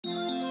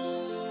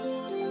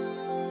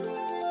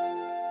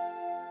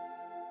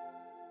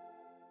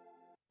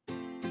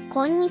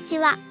こんにち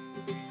は。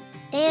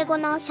英語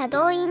のシャ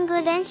ドーイン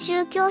グ練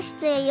習教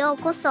室へよう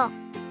こそ。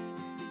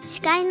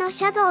司会の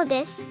シャドウ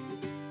です。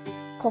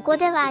ここ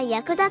では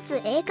役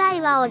立つ英会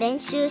話を練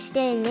習し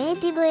てネイ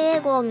ティブ英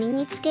語を身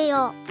につけ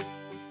よ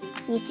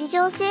う。日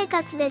常生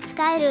活で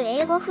使える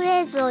英語フ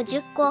レーズを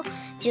10個、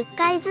10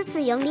回ずつ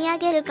読み上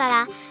げるか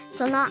ら、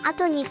その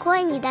後に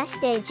声に出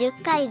して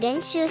10回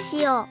練習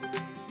しよ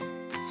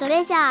う。そ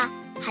れじゃあ、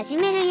始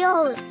める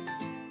よ。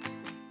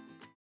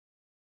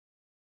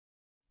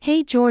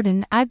Hey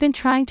Jordan, I've been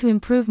trying to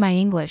improve my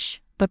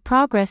English, but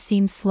progress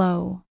seems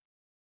slow.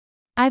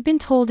 I've been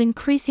told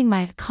increasing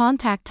my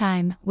contact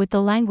time with the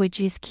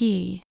language is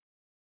key.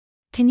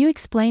 Can you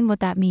explain what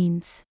that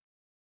means?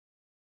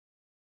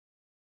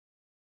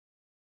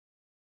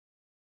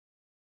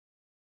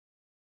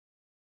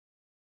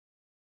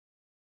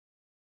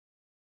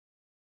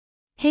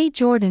 Hey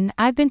Jordan,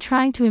 I've been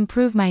trying to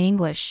improve my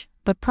English,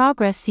 but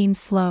progress seems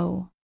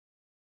slow.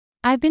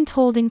 I've been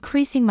told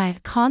increasing my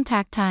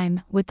contact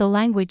time with the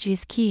language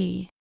is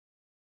key.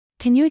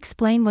 Can you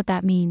explain what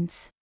that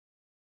means?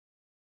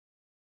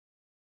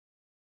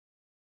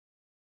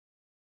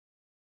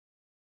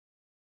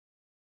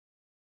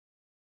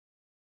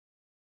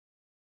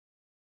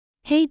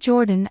 Hey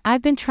Jordan,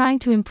 I've been trying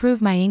to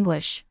improve my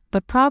English,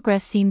 but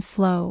progress seems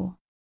slow.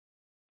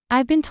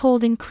 I've been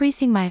told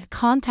increasing my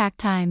contact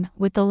time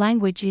with the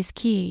language is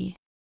key.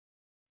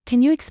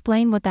 Can you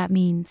explain what that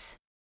means?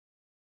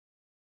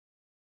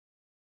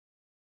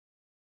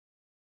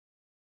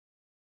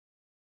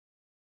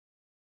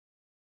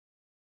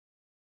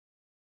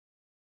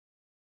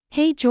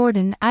 Hey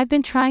Jordan, I've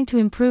been trying to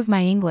improve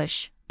my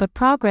English, but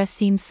progress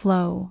seems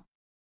slow.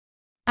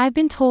 I've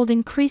been told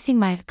increasing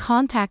my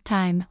contact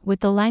time with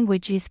the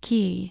language is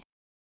key.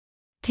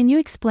 Can you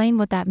explain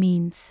what that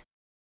means?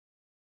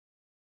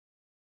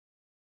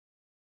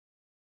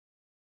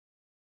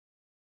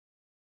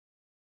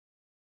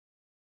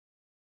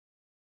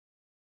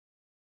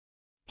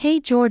 Hey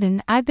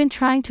Jordan, I've been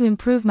trying to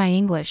improve my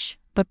English,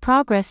 but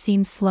progress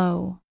seems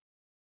slow.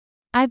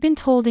 I've been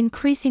told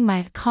increasing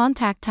my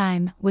contact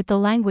time with the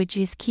language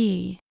is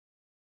key.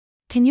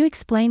 Can you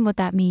explain what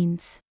that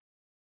means?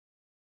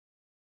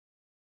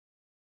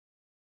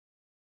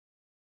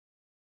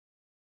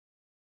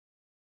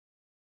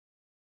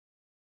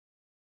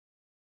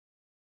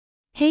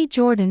 Hey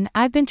Jordan,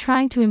 I've been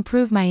trying to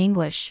improve my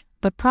English,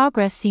 but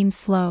progress seems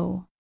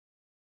slow.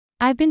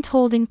 I've been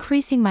told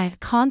increasing my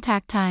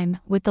contact time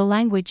with the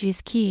language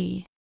is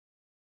key.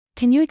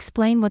 Can you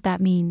explain what that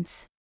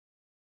means?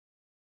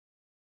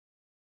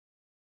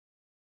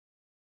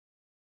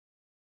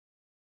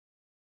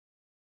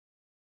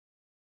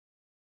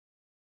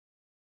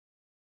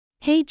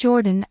 Hey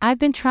Jordan, I've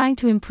been trying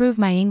to improve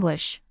my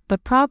English,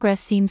 but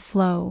progress seems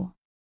slow.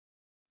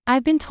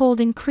 I've been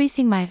told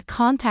increasing my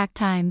contact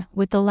time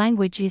with the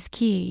language is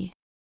key.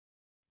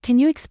 Can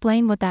you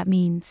explain what that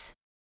means?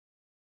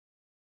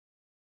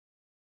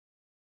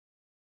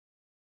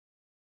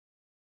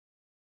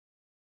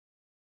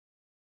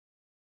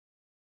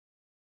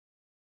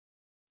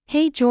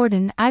 Hey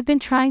Jordan, I've been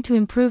trying to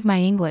improve my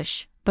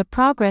English, but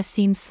progress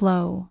seems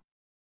slow.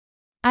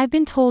 I've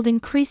been told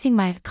increasing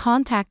my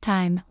contact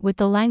time with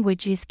the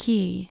language is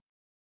key.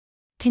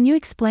 Can you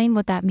explain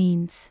what that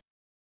means?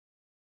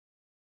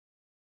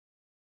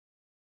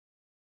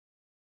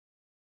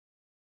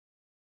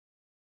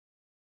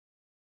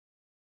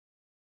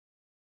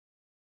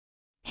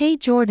 Hey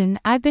Jordan,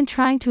 I've been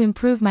trying to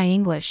improve my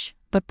English,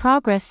 but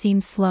progress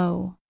seems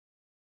slow.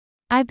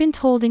 I've been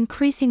told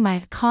increasing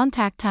my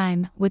contact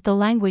time with the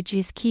language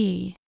is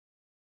key.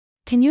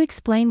 Can you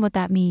explain what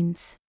that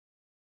means?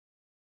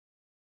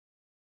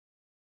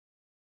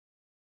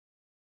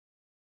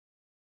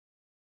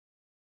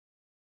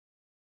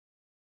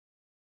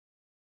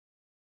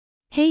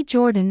 Hey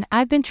Jordan,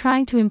 I've been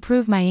trying to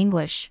improve my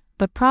English,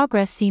 but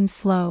progress seems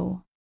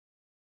slow.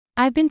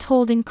 I've been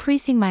told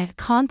increasing my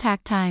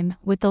contact time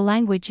with the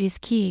language is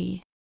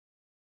key.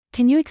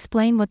 Can you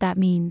explain what that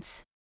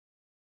means?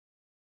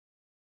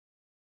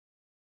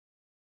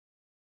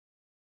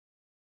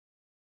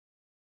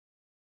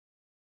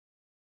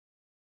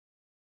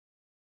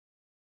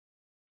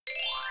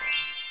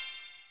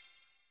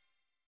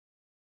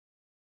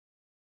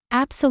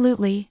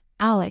 Absolutely,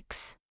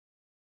 Alex.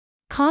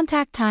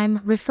 Contact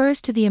time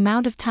refers to the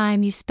amount of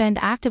time you spend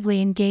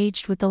actively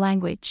engaged with the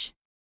language.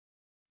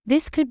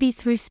 This could be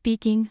through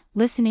speaking,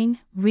 listening,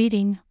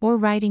 reading, or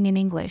writing in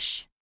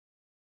English.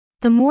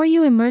 The more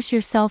you immerse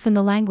yourself in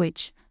the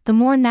language, the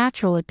more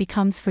natural it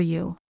becomes for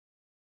you.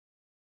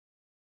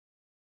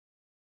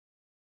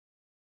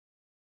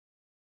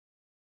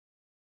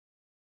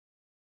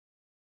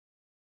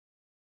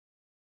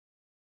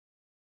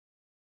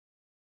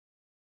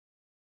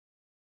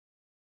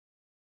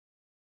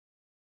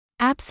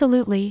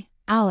 Absolutely,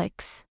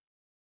 Alex.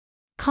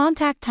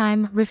 Contact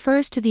time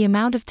refers to the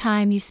amount of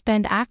time you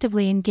spend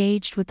actively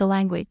engaged with the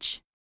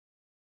language.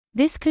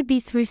 This could be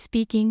through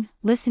speaking,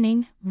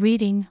 listening,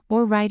 reading,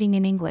 or writing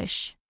in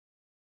English.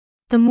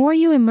 The more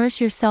you immerse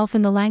yourself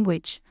in the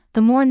language,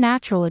 the more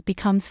natural it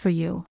becomes for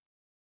you.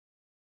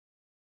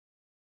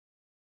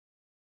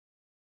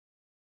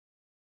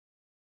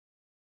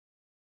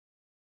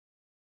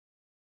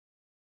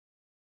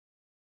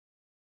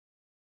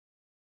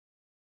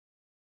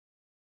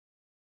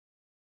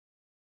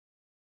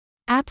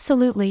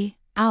 Absolutely,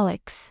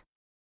 Alex.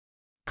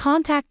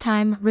 Contact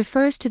time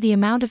refers to the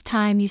amount of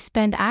time you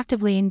spend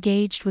actively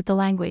engaged with the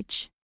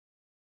language.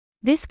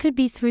 This could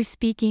be through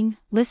speaking,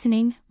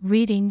 listening,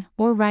 reading,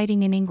 or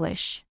writing in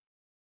English.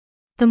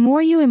 The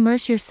more you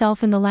immerse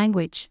yourself in the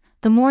language,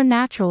 the more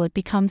natural it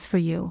becomes for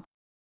you.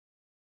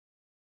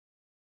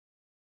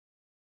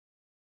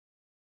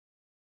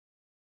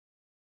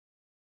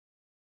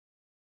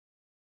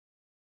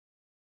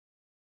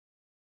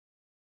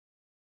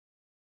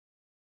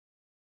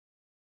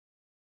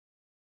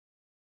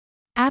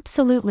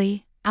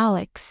 Absolutely,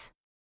 Alex.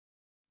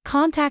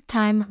 Contact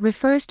time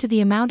refers to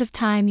the amount of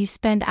time you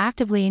spend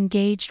actively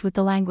engaged with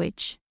the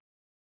language.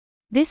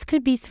 This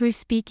could be through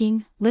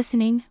speaking,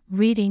 listening,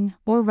 reading,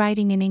 or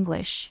writing in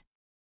English.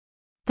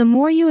 The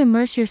more you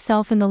immerse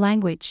yourself in the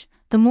language,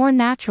 the more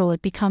natural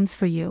it becomes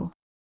for you.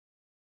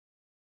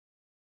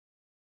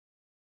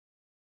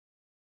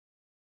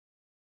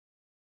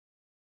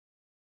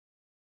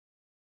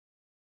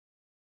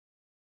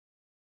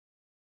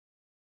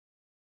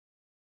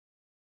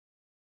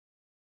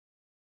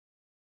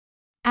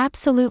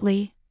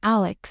 Absolutely,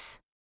 Alex.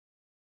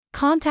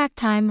 Contact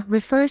time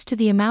refers to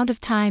the amount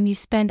of time you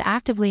spend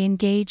actively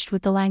engaged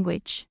with the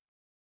language.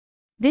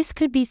 This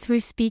could be through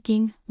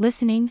speaking,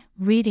 listening,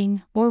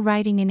 reading, or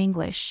writing in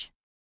English.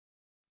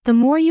 The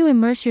more you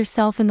immerse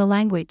yourself in the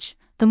language,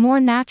 the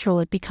more natural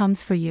it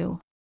becomes for you.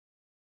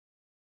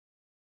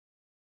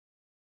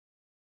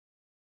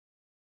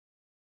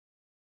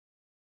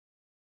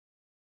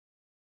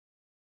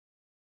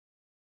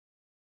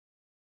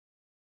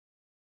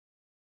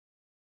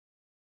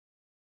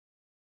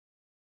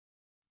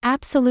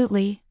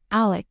 Absolutely,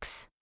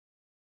 Alex.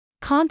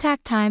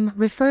 Contact time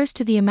refers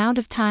to the amount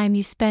of time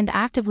you spend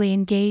actively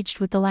engaged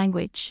with the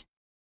language.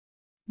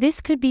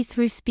 This could be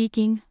through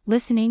speaking,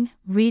 listening,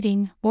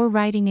 reading, or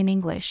writing in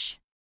English.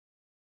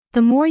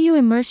 The more you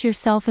immerse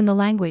yourself in the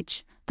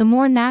language, the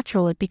more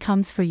natural it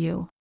becomes for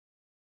you.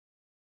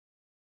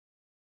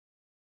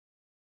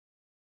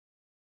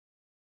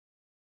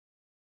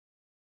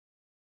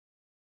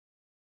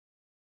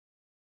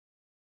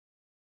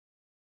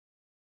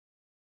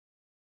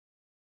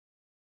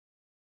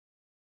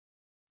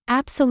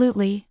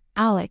 Absolutely,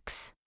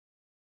 Alex.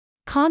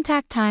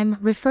 Contact time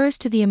refers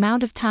to the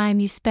amount of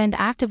time you spend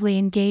actively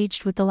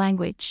engaged with the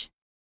language.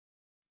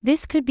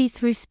 This could be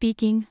through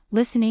speaking,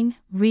 listening,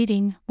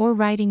 reading, or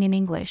writing in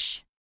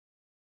English.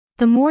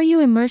 The more you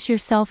immerse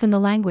yourself in the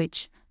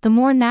language, the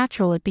more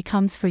natural it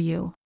becomes for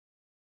you.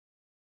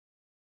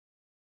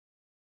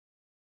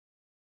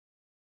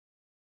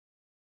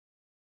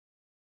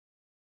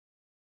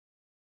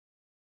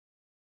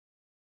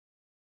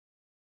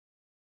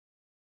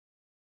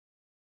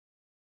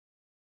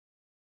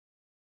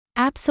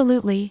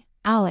 Absolutely,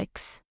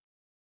 Alex.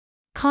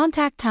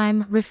 Contact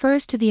time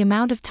refers to the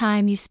amount of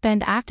time you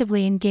spend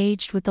actively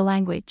engaged with the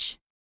language.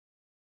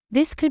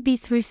 This could be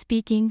through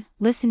speaking,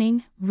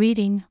 listening,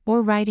 reading,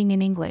 or writing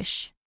in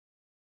English.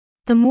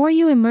 The more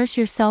you immerse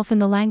yourself in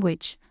the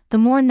language, the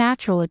more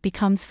natural it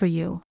becomes for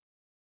you.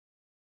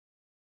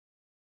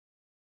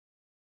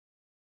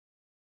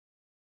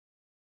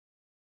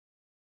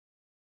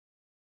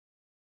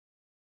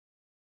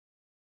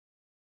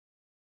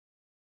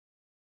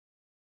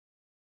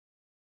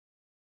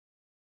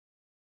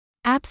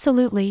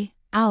 Absolutely,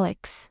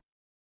 Alex.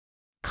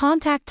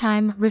 Contact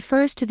time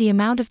refers to the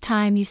amount of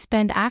time you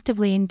spend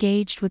actively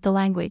engaged with the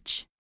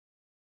language.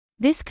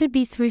 This could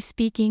be through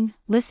speaking,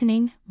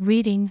 listening,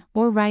 reading,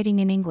 or writing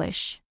in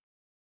English.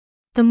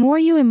 The more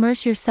you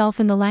immerse yourself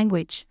in the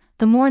language,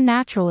 the more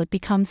natural it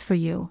becomes for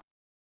you.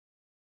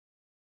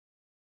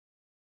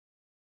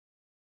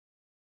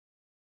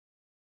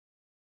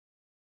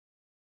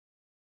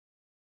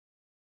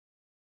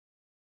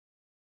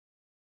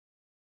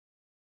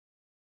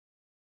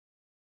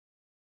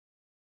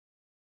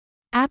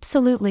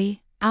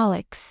 Absolutely,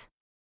 Alex.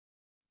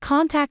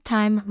 Contact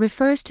time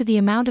refers to the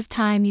amount of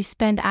time you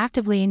spend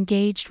actively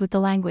engaged with the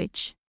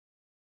language.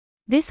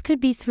 This could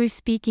be through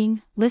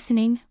speaking,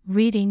 listening,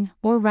 reading,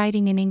 or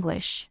writing in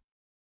English.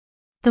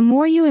 The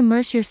more you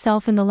immerse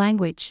yourself in the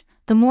language,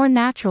 the more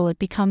natural it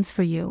becomes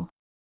for you.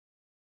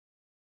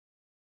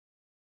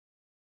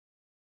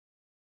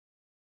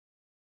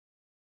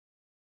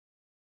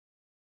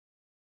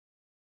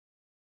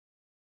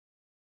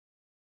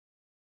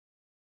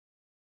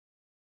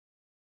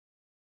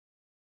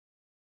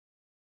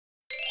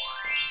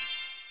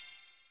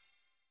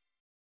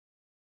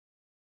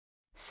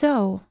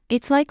 So,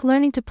 it's like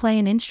learning to play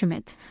an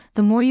instrument.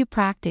 The more you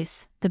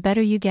practice, the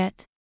better you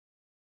get.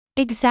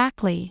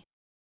 Exactly.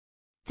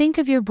 Think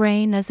of your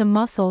brain as a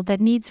muscle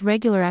that needs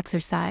regular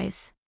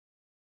exercise.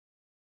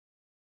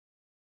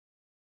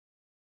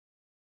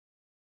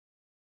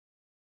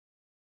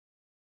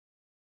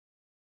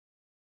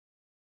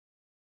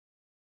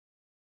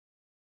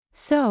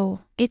 So,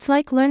 it's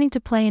like learning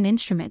to play an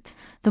instrument.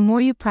 The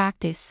more you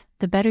practice,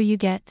 the better you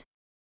get.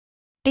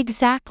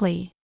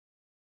 Exactly.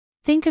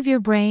 Think of your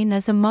brain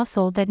as a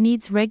muscle that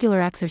needs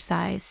regular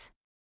exercise.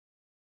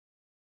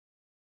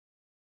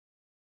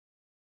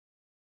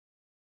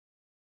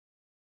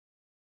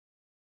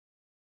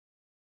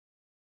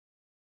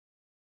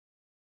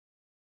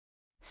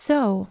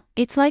 So,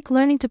 it's like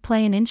learning to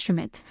play an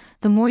instrument.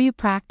 The more you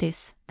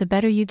practice, the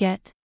better you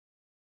get.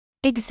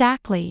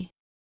 Exactly.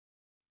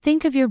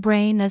 Think of your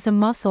brain as a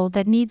muscle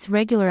that needs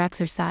regular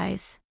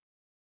exercise.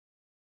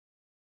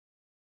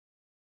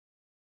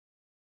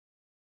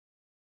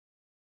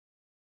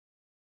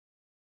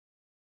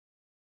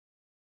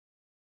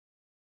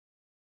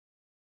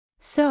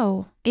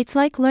 So, it's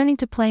like learning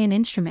to play an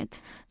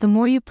instrument. The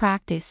more you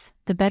practice,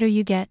 the better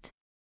you get.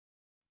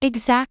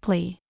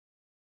 Exactly.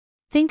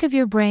 Think of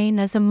your brain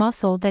as a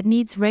muscle that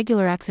needs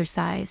regular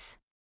exercise.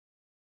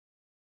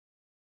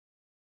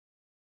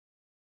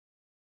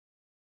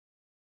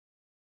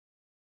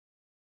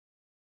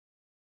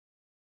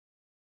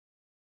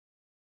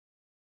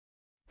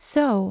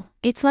 So,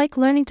 it's like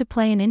learning to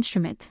play an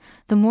instrument.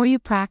 The more you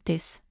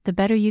practice, the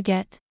better you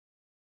get.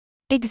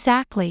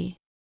 Exactly.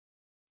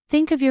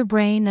 Think of your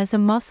brain as a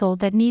muscle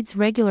that needs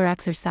regular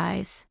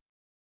exercise.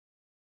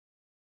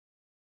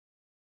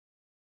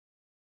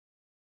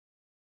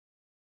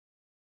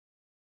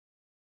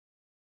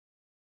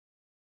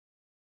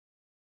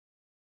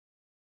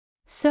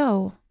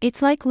 So,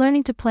 it's like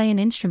learning to play an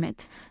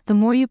instrument. The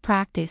more you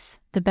practice,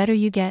 the better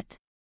you get.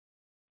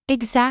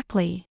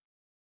 Exactly.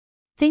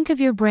 Think of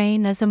your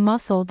brain as a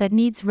muscle that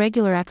needs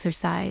regular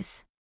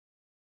exercise.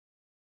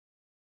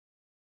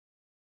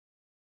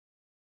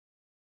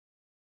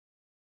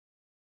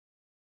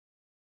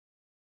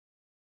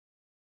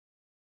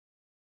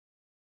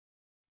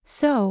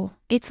 So,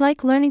 it's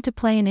like learning to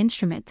play an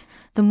instrument.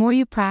 The more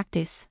you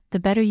practice, the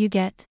better you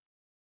get.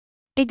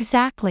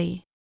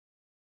 Exactly.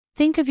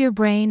 Think of your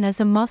brain as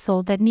a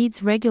muscle that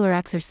needs regular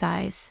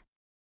exercise.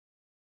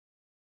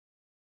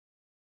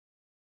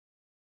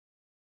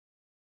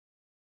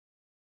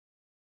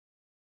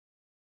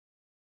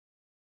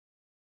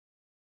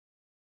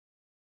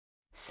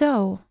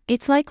 So,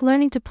 it's like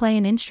learning to play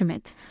an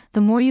instrument.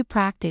 The more you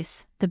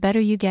practice, the better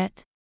you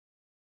get.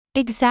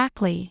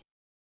 Exactly.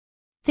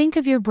 Think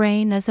of your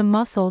brain as a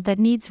muscle that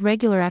needs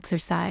regular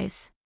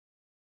exercise.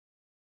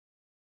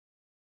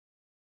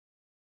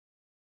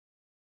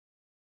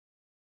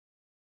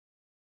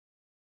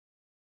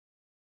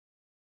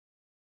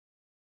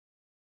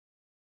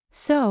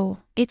 So,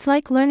 it's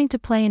like learning to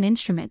play an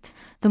instrument.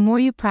 The more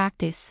you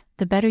practice,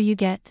 the better you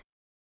get.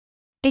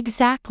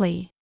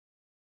 Exactly.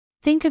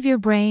 Think of your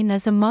brain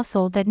as a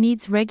muscle that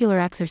needs regular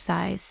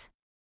exercise.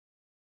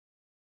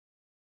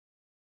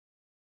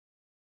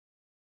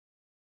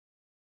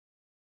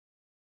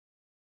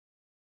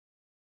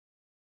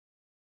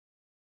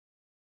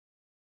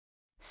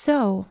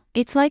 So,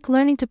 it's like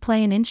learning to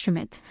play an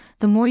instrument.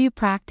 The more you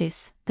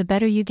practice, the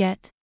better you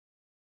get.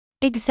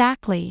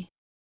 Exactly.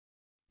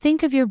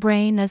 Think of your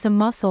brain as a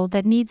muscle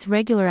that needs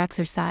regular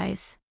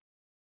exercise.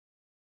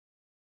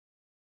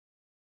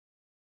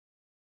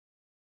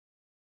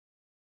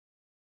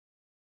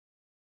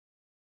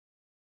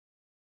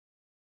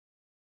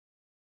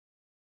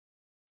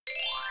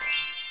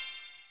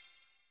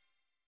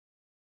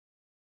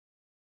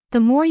 The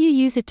more you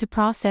use it to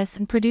process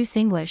and produce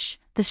English,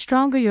 the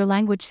stronger your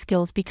language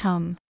skills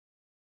become.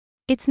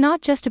 It's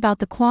not just about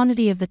the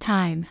quantity of the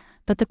time,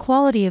 but the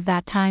quality of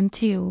that time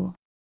too.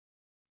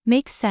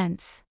 Makes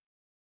sense.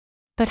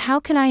 But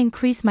how can I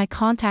increase my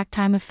contact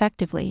time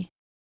effectively?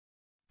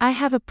 I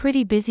have a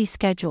pretty busy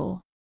schedule.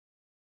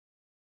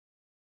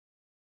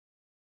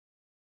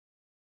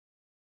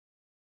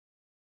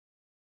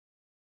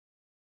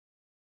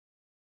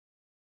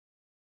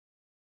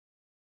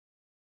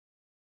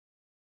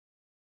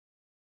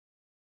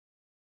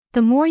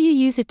 The more you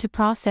use it to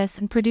process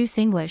and produce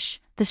English,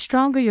 the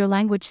stronger your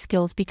language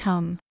skills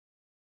become.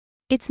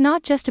 It's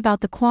not just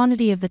about the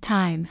quantity of the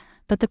time,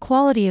 but the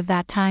quality of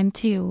that time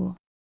too.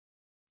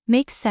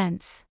 Makes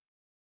sense.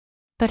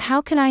 But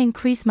how can I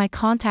increase my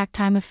contact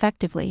time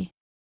effectively?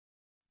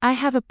 I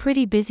have a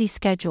pretty busy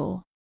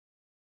schedule.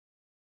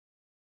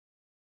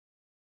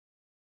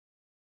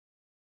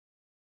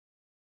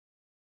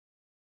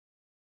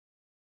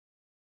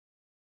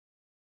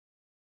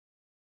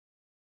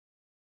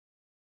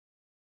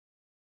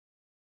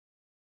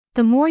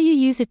 The more you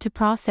use it to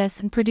process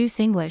and produce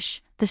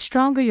English, the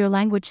stronger your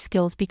language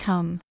skills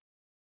become.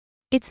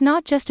 It's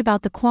not just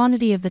about the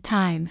quantity of the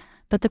time,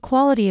 but the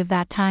quality of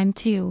that time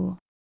too.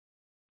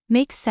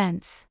 Makes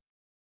sense.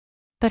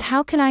 But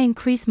how can I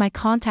increase my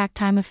contact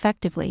time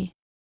effectively?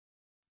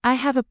 I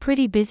have a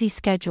pretty busy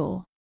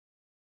schedule.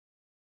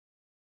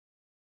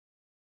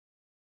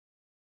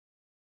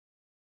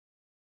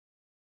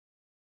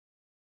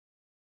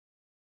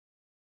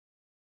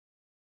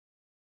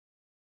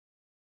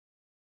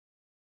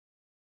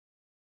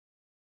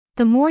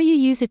 The more you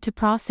use it to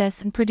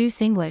process and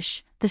produce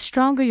English, the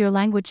stronger your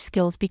language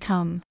skills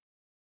become.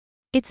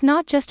 It's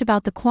not just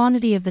about the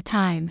quantity of the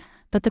time,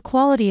 but the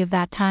quality of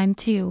that time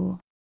too.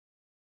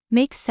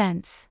 Makes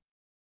sense.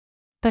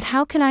 But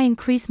how can I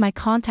increase my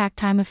contact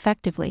time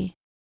effectively?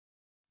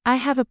 I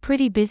have a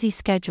pretty busy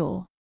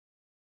schedule.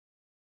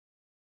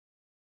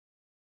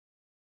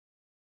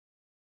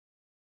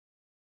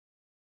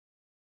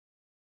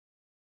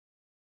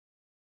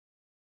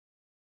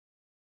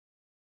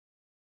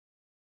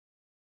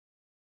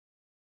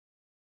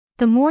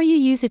 The more you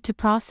use it to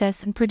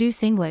process and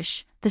produce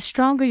English, the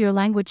stronger your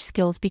language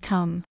skills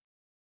become.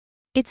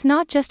 It's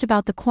not just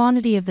about the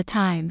quantity of the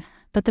time,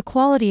 but the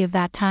quality of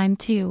that time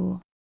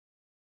too.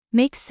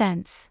 Makes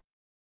sense.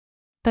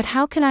 But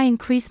how can I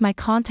increase my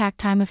contact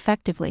time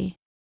effectively?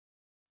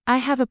 I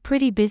have a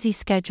pretty busy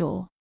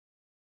schedule.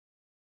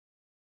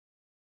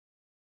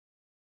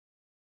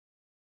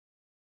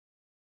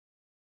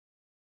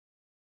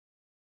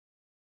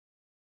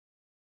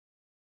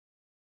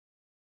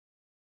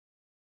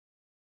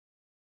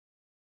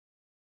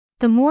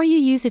 The more you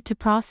use it to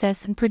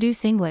process and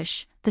produce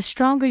English, the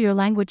stronger your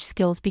language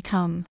skills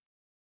become.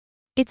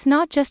 It's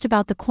not just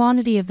about the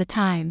quantity of the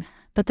time,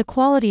 but the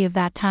quality of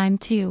that time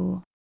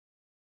too.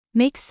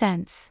 Makes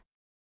sense.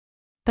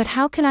 But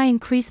how can I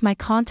increase my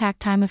contact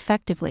time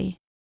effectively?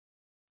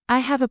 I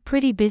have a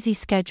pretty busy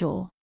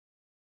schedule.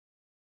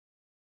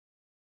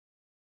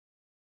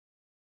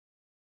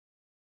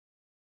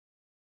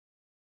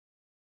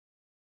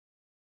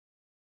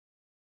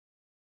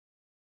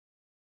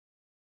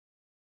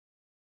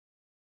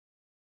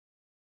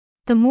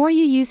 The more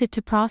you use it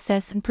to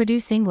process and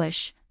produce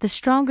English, the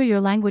stronger your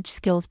language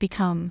skills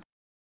become.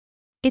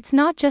 It's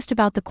not just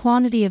about the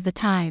quantity of the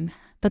time,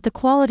 but the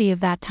quality of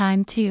that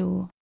time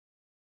too.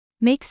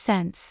 Makes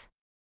sense.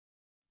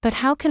 But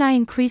how can I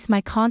increase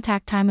my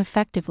contact time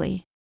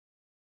effectively?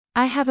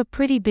 I have a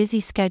pretty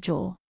busy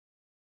schedule.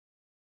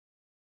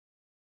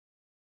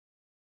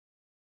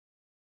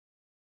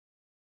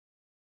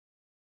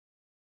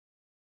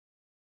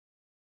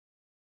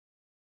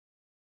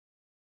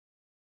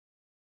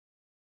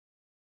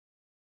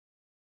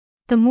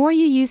 The more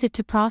you use it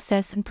to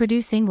process and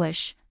produce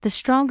English, the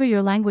stronger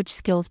your language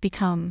skills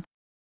become.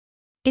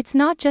 It's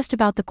not just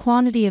about the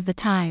quantity of the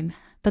time,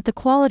 but the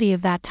quality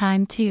of that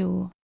time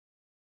too.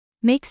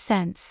 Makes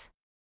sense.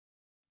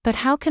 But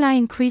how can I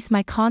increase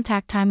my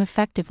contact time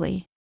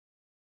effectively?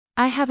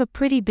 I have a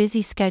pretty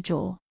busy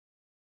schedule.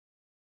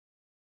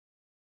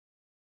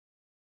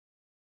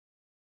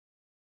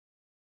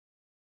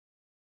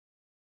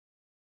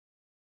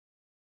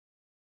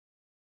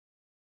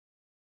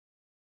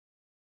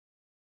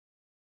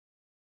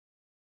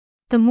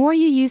 The more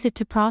you use it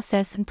to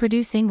process and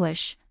produce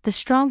English, the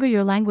stronger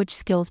your language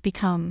skills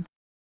become.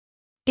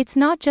 It's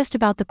not just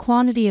about the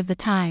quantity of the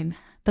time,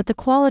 but the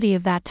quality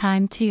of that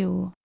time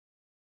too.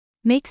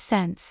 Makes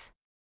sense.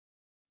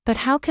 But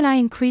how can I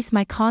increase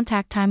my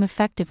contact time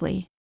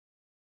effectively?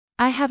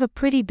 I have a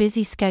pretty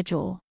busy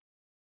schedule.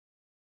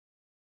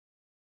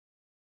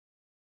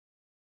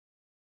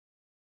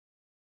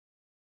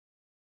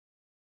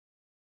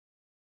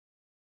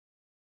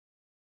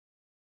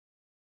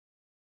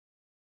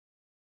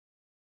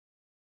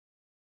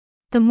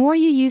 The more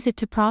you use it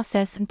to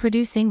process and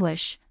produce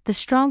English, the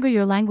stronger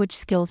your language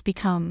skills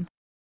become.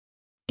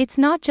 It's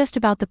not just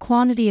about the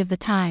quantity of the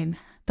time,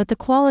 but the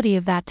quality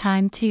of that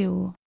time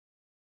too.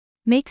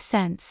 Makes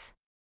sense.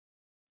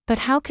 But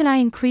how can I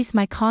increase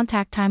my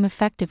contact time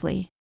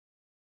effectively?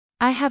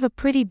 I have a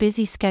pretty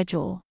busy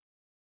schedule.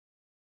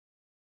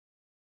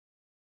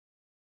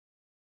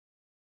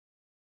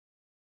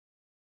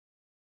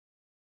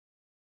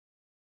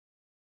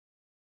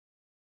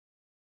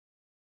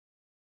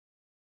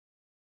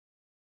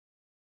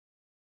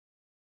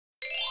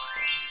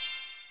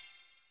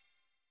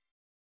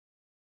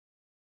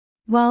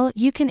 Well,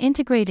 you can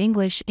integrate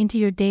English into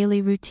your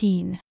daily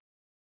routine.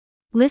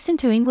 Listen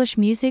to English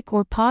music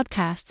or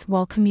podcasts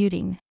while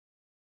commuting.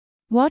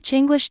 Watch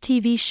English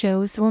TV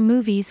shows or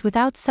movies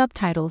without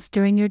subtitles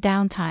during your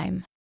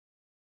downtime.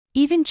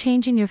 Even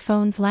changing your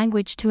phone's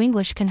language to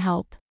English can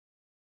help.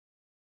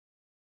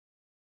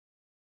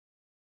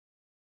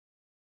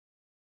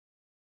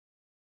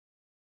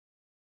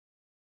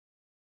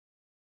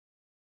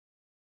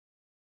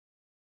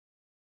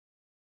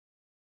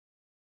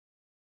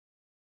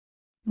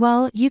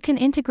 Well, you can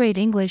integrate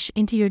English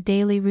into your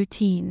daily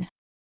routine.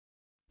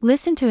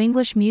 Listen to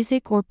English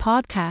music or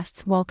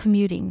podcasts while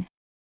commuting.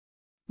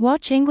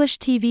 Watch English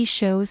TV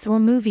shows or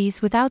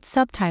movies without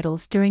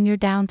subtitles during your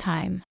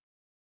downtime.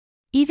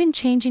 Even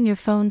changing your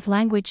phone's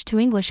language to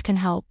English can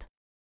help.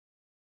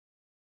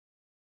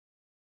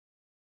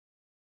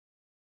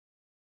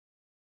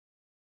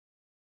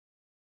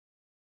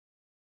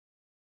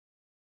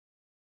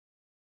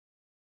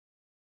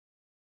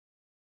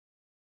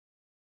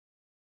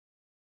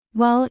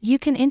 Well, you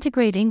can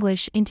integrate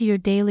English into your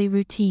daily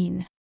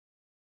routine.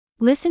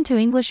 Listen to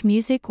English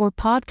music or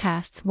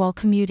podcasts while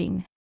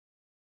commuting.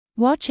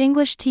 Watch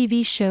English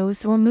TV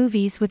shows or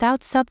movies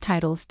without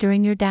subtitles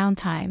during your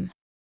downtime.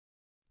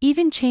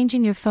 Even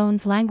changing your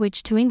phone's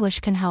language to English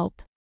can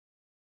help.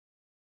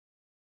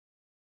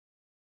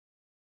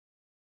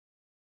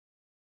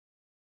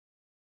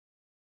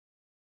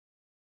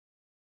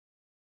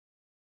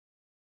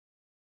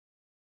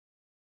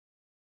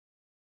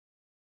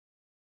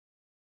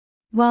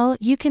 Well,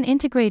 you can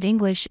integrate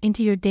English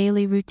into your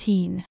daily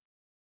routine.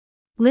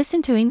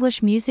 Listen to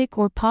English music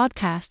or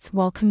podcasts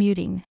while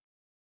commuting.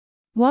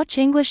 Watch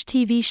English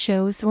TV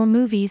shows or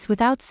movies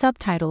without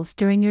subtitles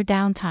during your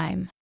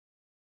downtime.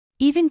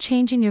 Even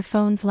changing your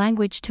phone's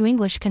language to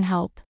English can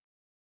help.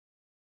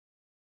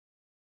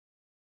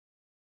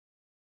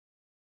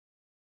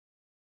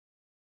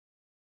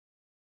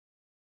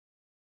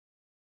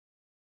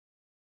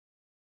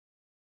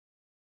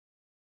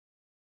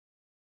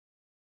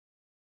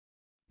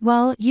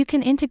 Well, you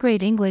can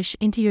integrate English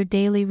into your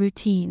daily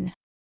routine.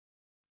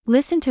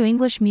 Listen to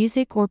English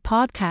music or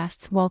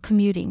podcasts while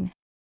commuting.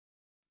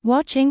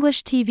 Watch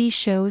English TV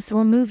shows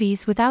or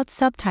movies without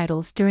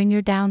subtitles during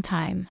your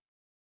downtime.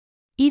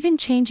 Even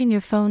changing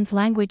your phone's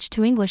language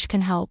to English can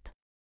help.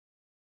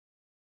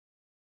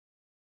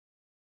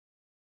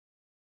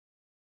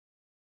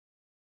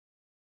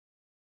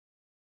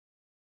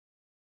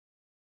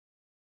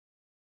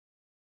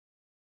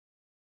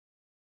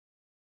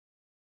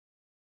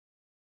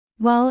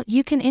 Well,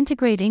 you can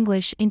integrate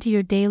English into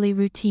your daily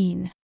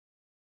routine.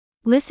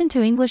 Listen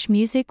to English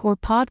music or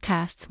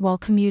podcasts while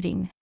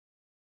commuting.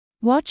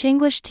 Watch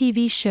English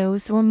TV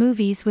shows or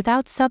movies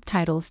without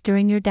subtitles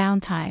during your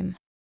downtime.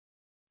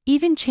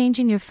 Even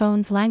changing your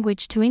phone's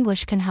language to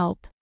English can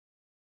help.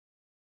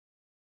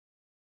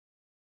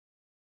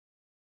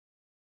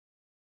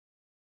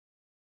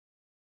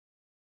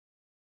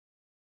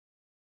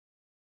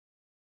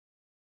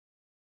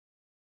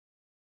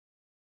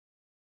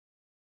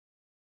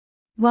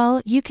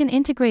 Well, you can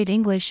integrate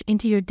English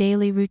into your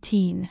daily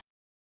routine.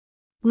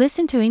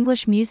 Listen to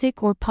English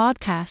music or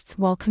podcasts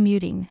while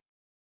commuting.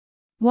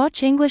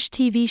 Watch English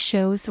TV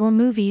shows or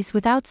movies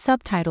without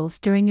subtitles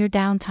during your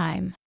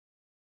downtime.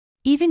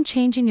 Even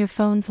changing your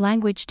phone's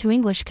language to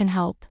English can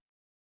help.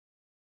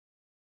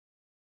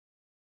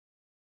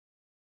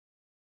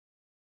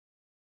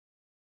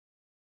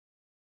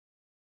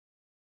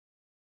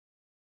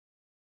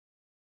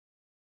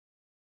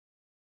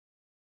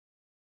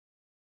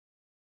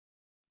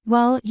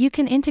 Well, you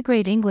can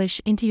integrate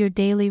English into your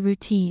daily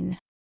routine.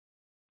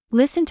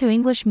 Listen to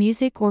English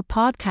music or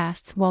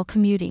podcasts while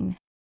commuting.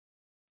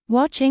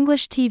 Watch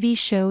English TV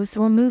shows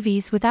or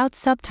movies without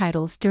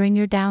subtitles during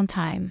your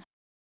downtime.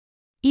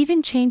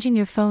 Even changing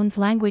your phone's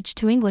language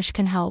to English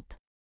can help.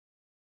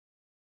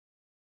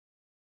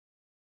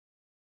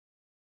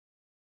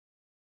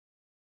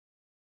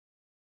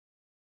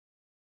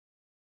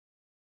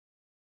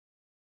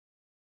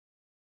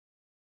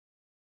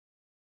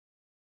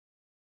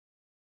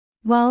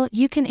 Well,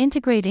 you can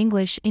integrate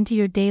English into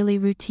your daily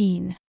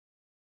routine.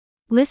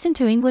 Listen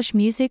to English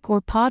music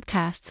or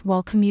podcasts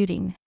while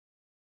commuting.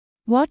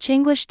 Watch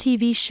English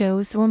TV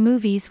shows or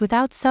movies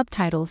without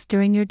subtitles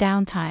during your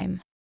downtime.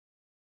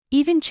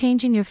 Even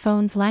changing your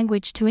phone's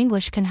language to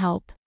English can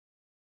help.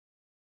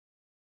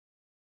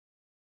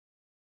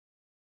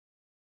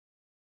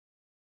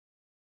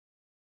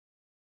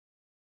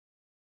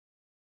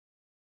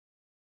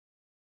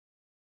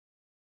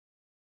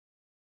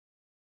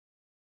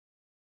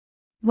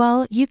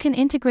 Well, you can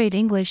integrate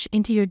English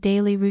into your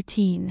daily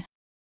routine.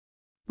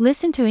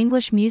 Listen to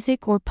English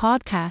music or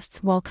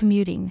podcasts while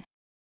commuting.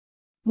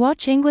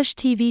 Watch English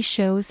TV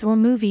shows or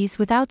movies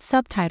without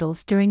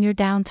subtitles during your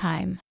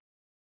downtime.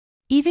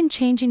 Even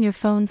changing your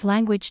phone's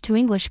language to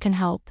English can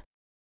help.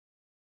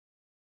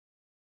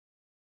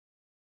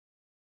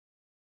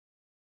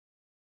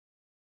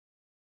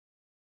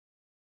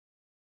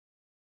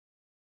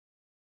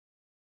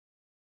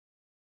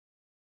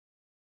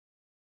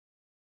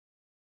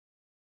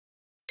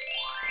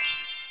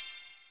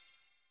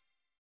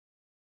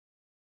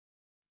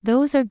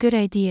 Those are good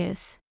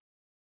ideas.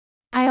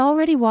 I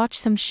already watch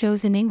some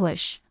shows in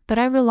English, but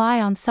I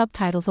rely on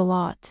subtitles a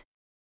lot.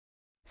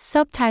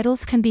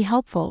 Subtitles can be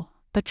helpful,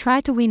 but try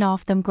to wean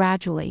off them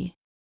gradually.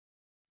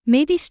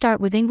 Maybe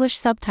start with English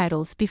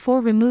subtitles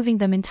before removing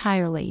them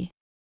entirely.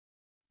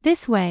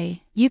 This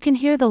way, you can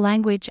hear the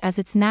language as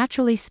it's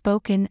naturally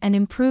spoken and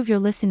improve your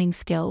listening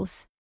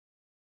skills.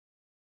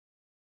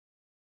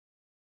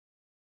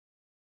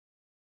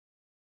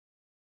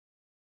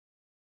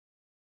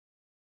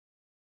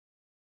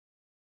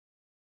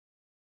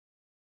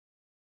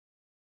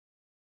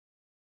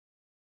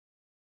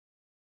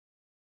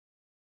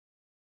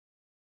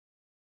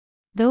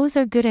 Those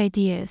are good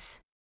ideas.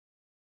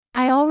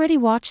 I already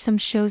watch some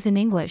shows in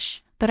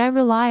English, but I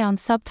rely on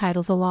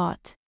subtitles a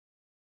lot.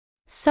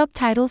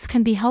 Subtitles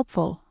can be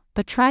helpful,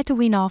 but try to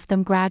wean off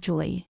them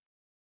gradually.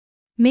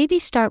 Maybe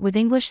start with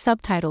English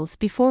subtitles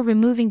before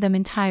removing them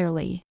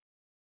entirely.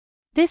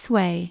 This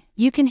way,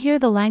 you can hear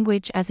the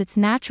language as it's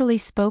naturally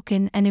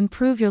spoken and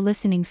improve your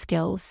listening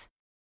skills.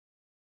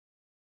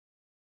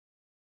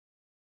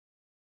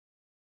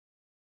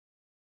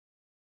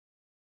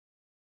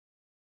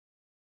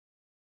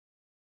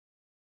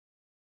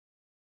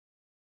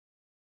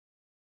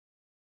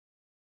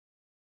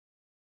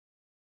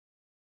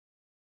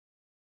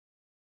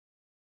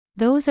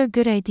 Those are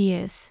good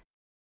ideas.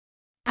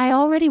 I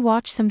already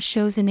watch some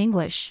shows in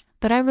English,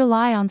 but I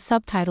rely on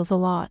subtitles a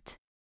lot.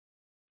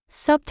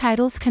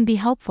 Subtitles can be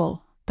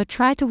helpful, but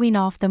try to wean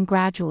off them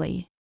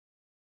gradually.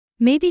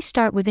 Maybe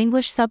start with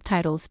English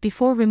subtitles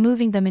before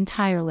removing them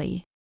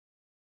entirely.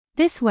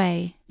 This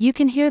way, you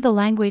can hear the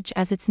language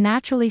as it's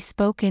naturally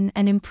spoken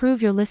and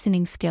improve your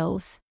listening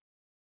skills.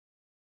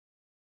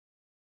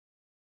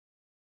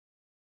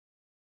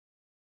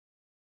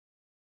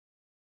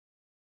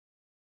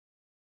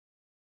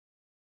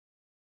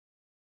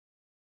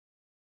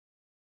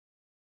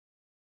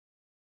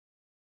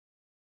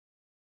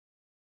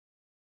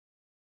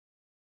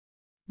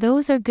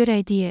 Those are good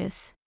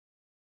ideas.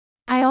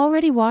 I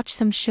already watch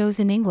some shows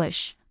in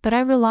English, but I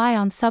rely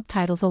on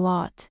subtitles a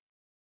lot.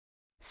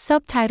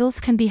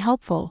 Subtitles can be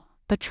helpful,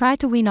 but try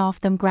to wean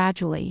off them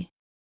gradually.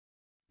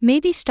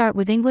 Maybe start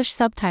with English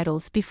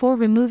subtitles before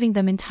removing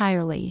them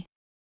entirely.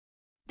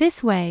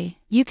 This way,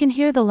 you can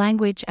hear the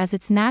language as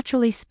it's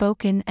naturally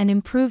spoken and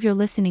improve your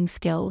listening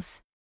skills.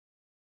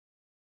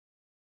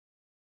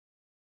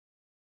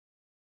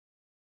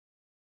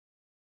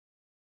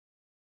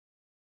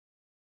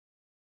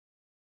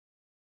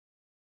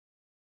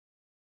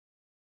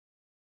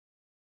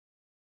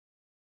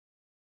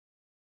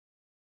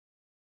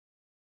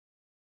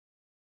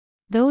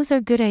 Those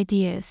are good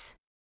ideas.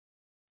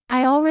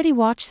 I already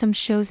watch some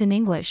shows in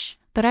English,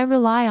 but I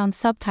rely on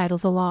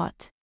subtitles a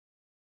lot.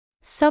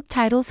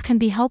 Subtitles can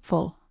be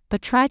helpful,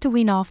 but try to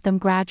wean off them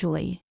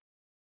gradually.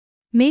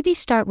 Maybe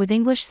start with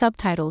English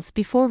subtitles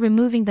before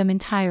removing them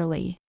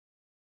entirely.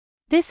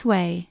 This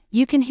way,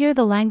 you can hear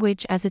the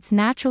language as it's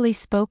naturally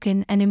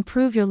spoken and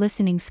improve your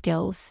listening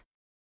skills.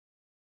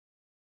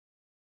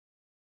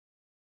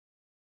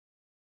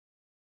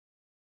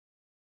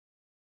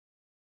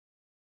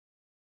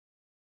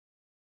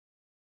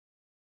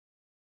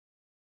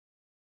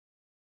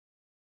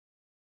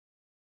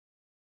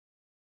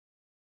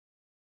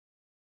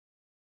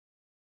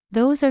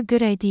 Those are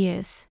good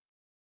ideas.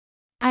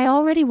 I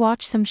already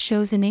watch some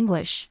shows in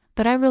English,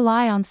 but I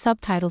rely on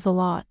subtitles a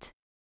lot.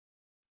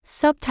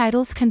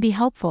 Subtitles can be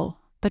helpful,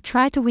 but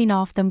try to wean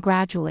off them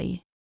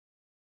gradually.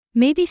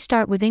 Maybe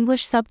start with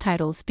English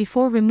subtitles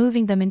before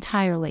removing them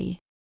entirely.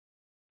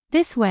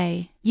 This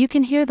way, you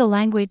can hear the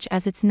language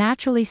as it's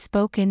naturally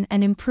spoken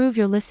and improve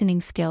your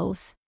listening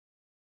skills.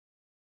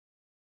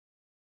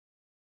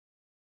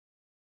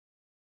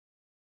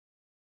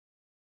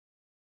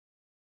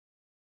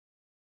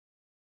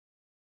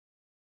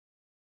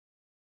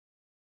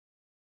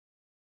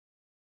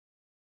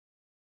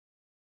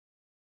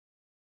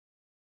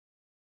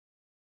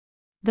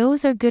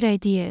 Those are good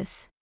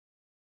ideas.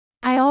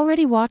 I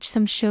already watch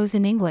some shows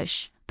in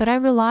English, but I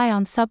rely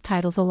on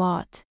subtitles a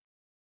lot.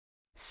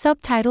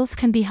 Subtitles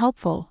can be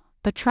helpful,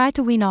 but try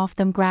to wean off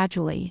them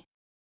gradually.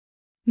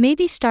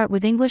 Maybe start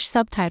with English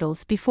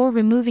subtitles before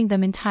removing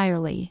them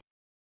entirely.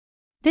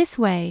 This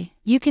way,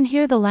 you can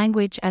hear the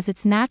language as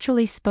it's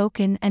naturally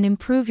spoken and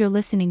improve your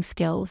listening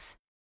skills.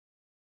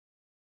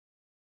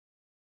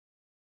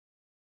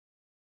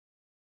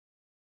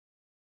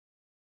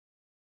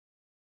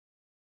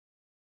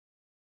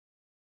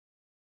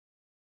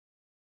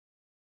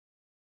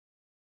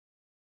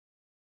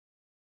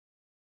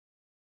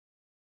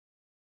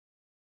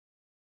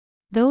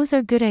 Those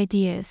are good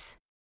ideas.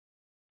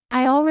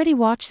 I already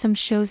watch some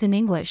shows in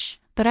English,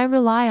 but I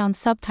rely on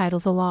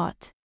subtitles a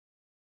lot.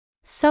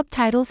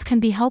 Subtitles can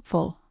be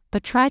helpful,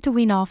 but try to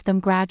wean off them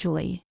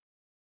gradually.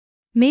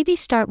 Maybe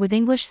start with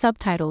English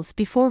subtitles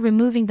before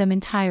removing them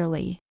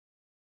entirely.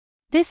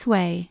 This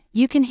way,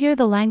 you can hear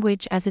the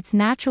language as it's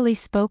naturally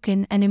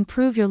spoken and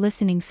improve your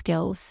listening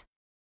skills.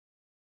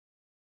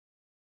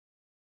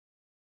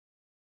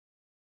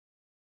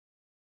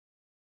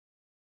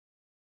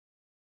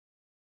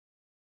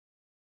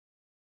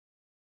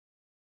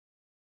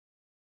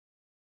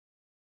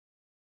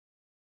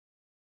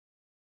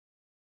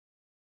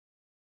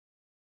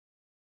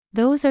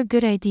 Those are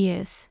good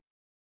ideas.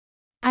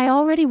 I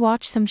already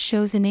watch some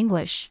shows in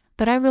English,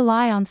 but I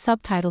rely on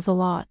subtitles a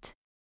lot.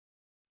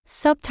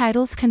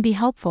 Subtitles can be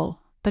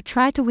helpful, but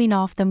try to wean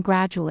off them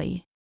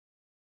gradually.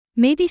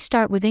 Maybe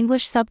start with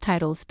English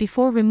subtitles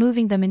before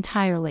removing them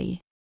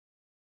entirely.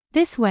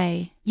 This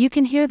way, you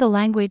can hear the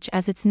language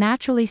as it's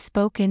naturally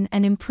spoken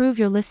and improve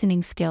your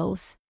listening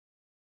skills.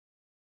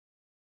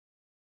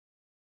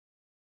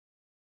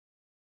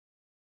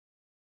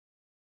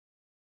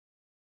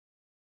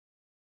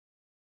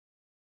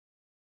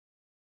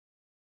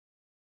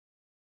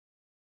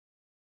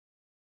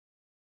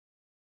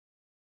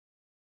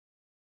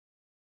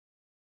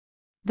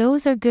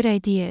 Those are good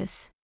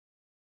ideas.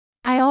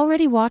 I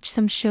already watch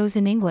some shows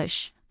in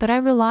English, but I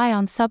rely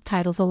on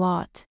subtitles a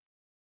lot.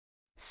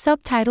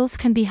 Subtitles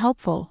can be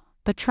helpful,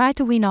 but try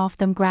to wean off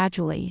them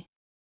gradually.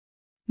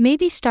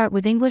 Maybe start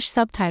with English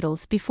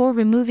subtitles before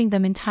removing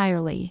them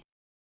entirely.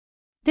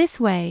 This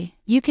way,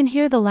 you can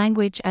hear the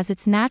language as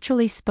it's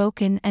naturally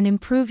spoken and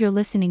improve your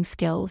listening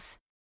skills.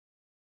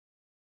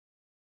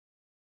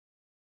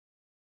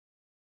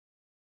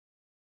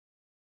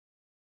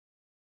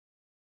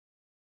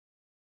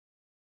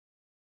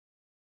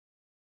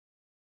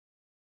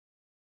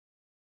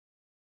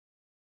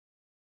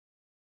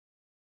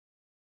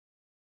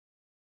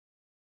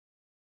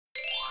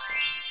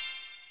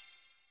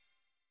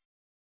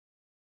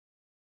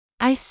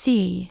 I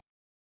see.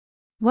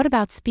 What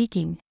about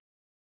speaking?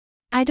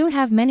 I don't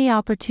have many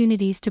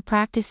opportunities to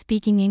practice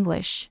speaking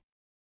English.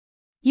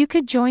 You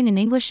could join an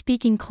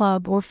English-speaking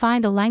club or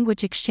find a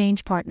language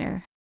exchange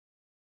partner.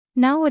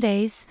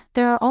 Nowadays,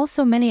 there are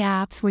also many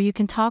apps where you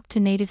can talk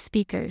to native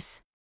speakers.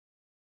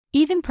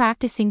 Even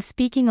practicing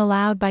speaking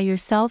aloud by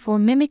yourself or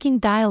mimicking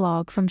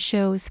dialogue from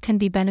shows can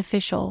be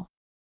beneficial.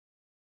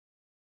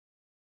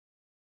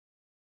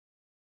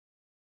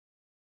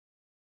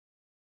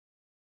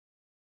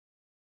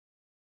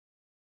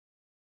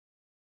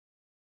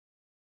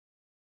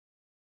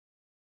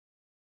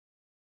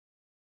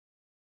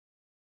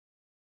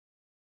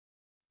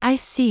 I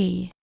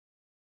see.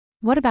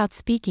 What about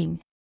speaking?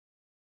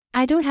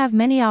 I don't have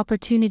many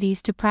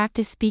opportunities to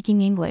practice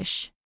speaking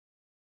English.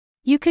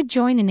 You could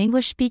join an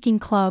English-speaking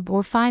club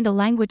or find a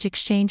language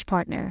exchange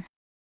partner.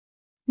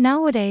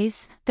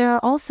 Nowadays, there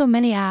are also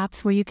many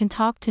apps where you can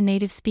talk to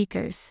native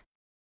speakers.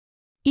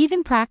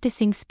 Even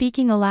practicing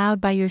speaking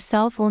aloud by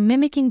yourself or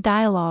mimicking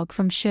dialogue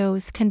from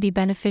shows can be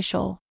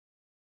beneficial.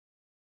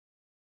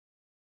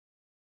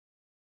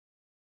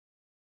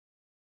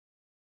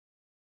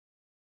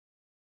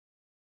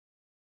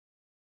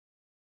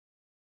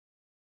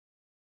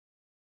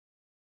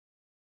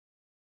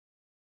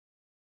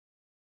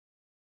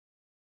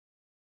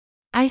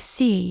 I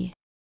see.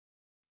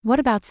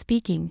 What about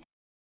speaking?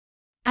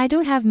 I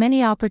don't have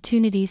many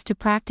opportunities to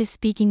practice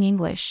speaking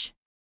English.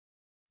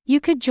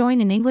 You could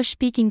join an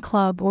English-speaking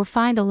club or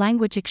find a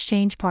language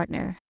exchange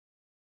partner.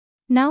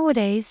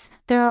 Nowadays,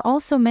 there are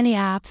also many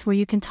apps where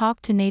you can talk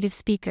to native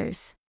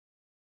speakers.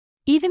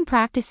 Even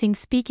practicing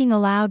speaking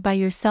aloud by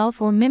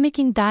yourself or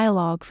mimicking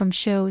dialogue from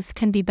shows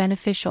can be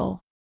beneficial.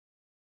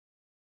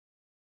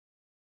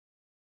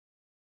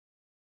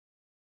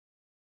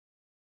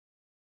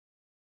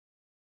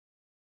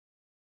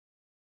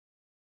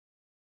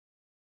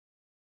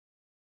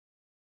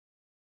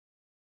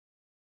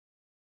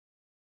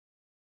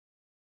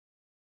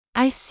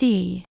 I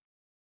see.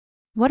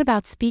 What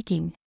about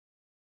speaking?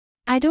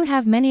 I don't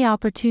have many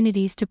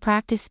opportunities to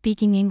practice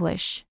speaking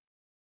English.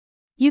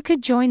 You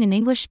could join an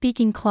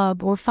English-speaking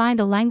club or find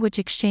a language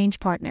exchange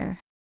partner.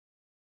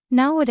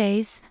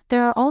 Nowadays,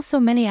 there are also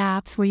many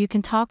apps where you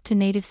can talk to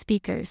native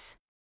speakers.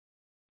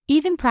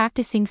 Even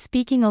practicing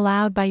speaking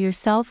aloud by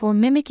yourself or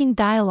mimicking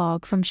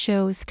dialogue from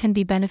shows can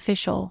be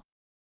beneficial.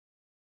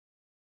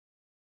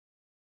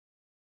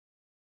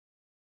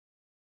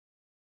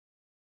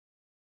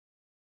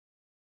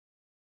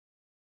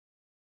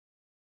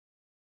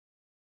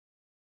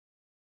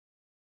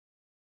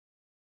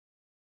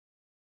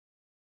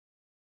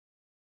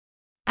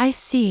 I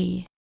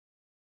see.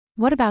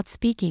 What about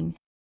speaking?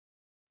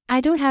 I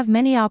don't have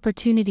many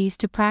opportunities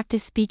to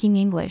practice speaking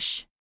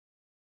English.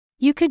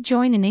 You could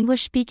join an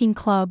English-speaking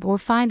club or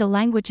find a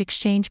language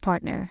exchange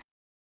partner.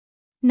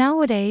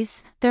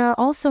 Nowadays, there are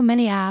also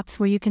many apps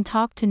where you can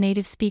talk to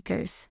native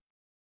speakers.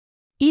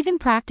 Even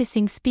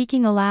practicing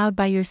speaking aloud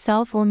by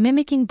yourself or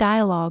mimicking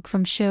dialogue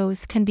from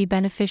shows can be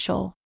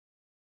beneficial.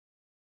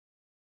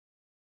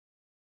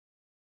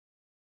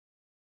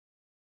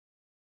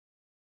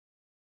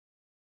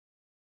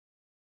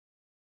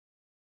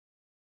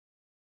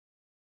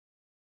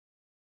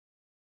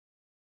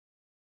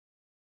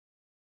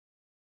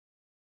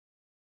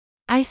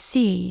 I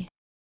see.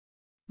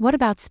 What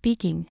about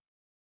speaking?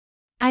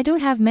 I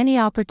don't have many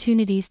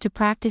opportunities to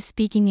practice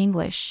speaking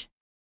English.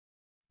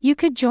 You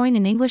could join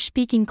an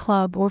English-speaking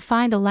club or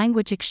find a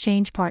language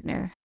exchange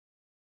partner.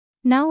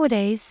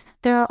 Nowadays,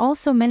 there are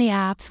also many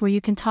apps where you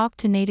can talk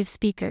to native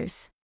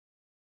speakers.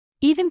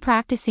 Even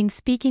practicing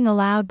speaking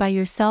aloud by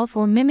yourself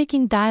or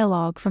mimicking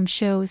dialogue from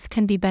shows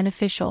can be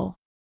beneficial.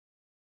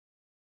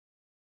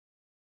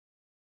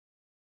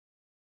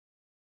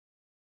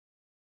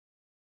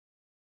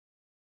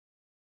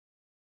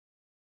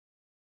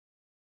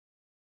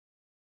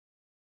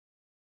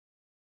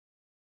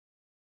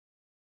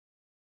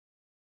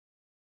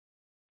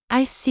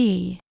 I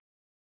see.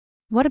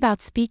 What about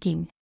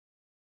speaking?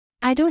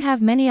 I don't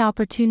have many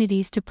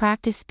opportunities to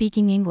practice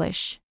speaking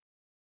English.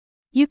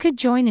 You could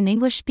join an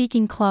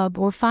English-speaking club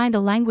or find a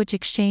language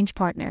exchange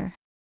partner.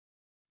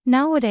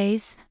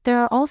 Nowadays, there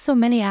are also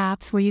many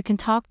apps where you can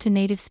talk to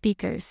native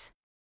speakers.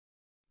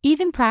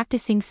 Even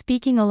practicing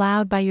speaking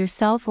aloud by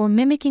yourself or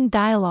mimicking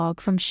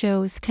dialogue from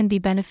shows can be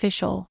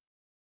beneficial.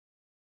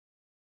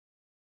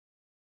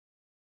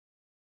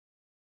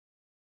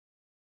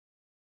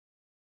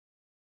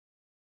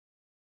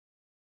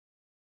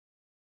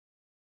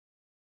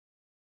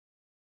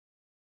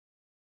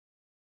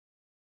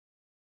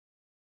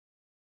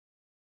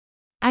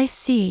 I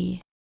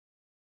see.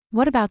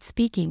 What about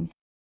speaking?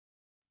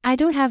 I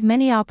don't have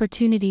many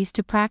opportunities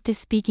to practice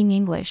speaking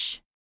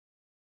English.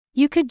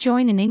 You could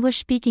join an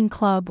English-speaking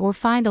club or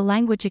find a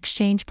language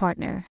exchange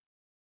partner.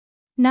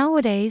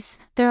 Nowadays,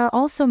 there are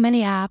also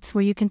many apps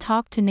where you can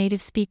talk to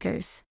native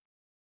speakers.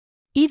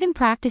 Even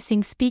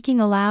practicing speaking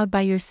aloud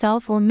by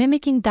yourself or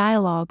mimicking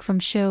dialogue from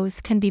shows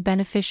can be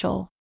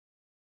beneficial.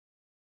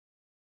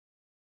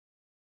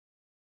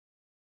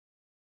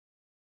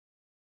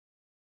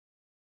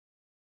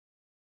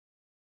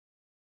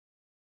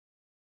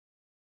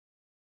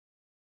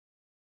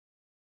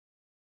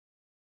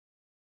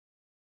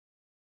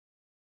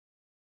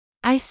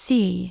 I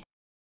see.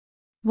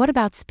 What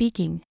about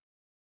speaking?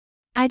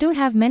 I don't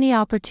have many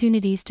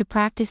opportunities to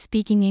practice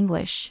speaking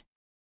English.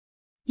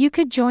 You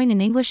could join an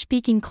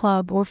English-speaking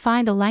club or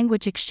find a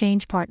language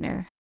exchange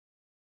partner.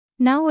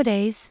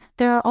 Nowadays,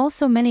 there are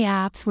also many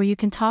apps where you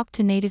can talk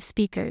to native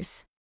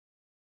speakers.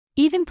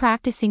 Even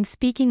practicing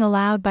speaking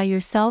aloud by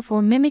yourself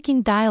or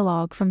mimicking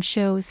dialogue from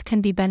shows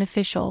can be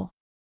beneficial.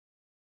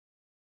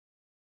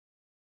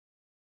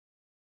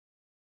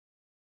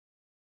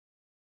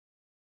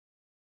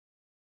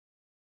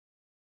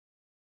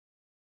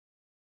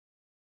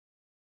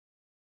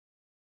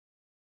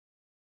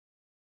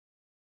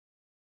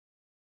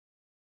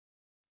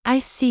 I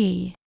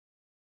see.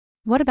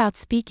 What about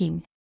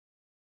speaking?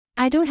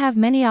 I don't have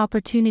many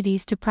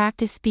opportunities to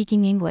practice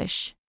speaking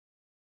English.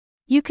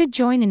 You could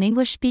join an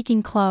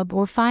English-speaking club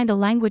or find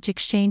a language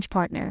exchange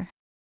partner.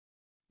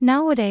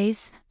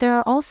 Nowadays, there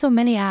are also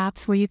many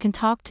apps where you can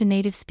talk to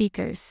native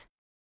speakers.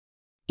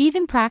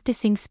 Even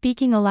practicing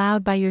speaking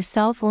aloud by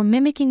yourself or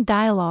mimicking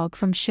dialogue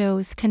from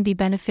shows can be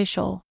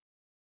beneficial.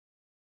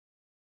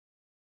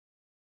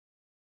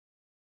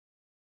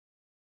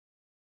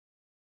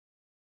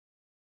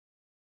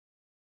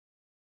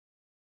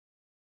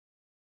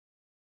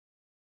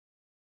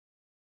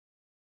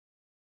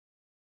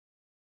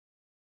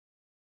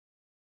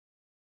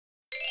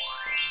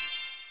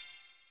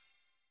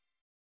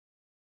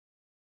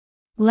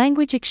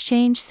 Language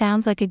exchange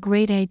sounds like a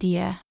great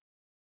idea.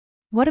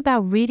 What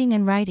about reading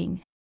and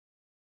writing?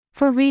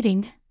 For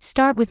reading,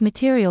 start with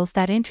materials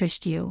that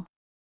interest you.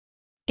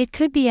 It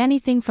could be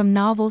anything from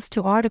novels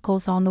to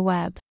articles on the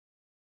web.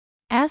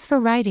 As for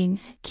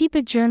writing, keep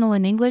a journal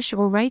in English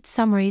or write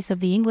summaries of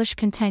the English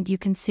content you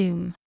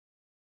consume.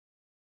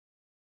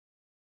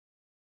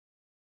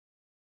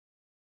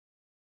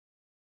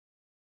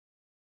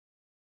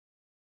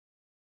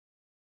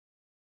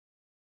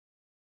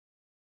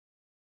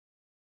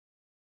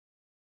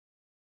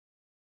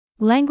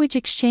 Language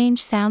exchange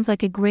sounds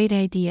like a great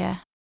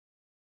idea.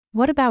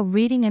 What about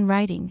reading and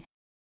writing?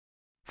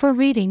 For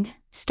reading,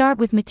 start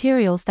with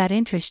materials that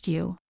interest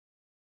you.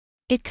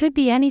 It could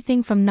be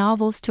anything from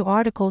novels to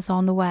articles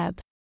on the web.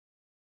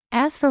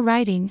 As for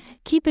writing,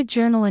 keep a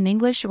journal in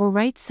English or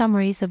write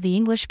summaries of the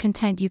English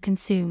content you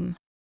consume.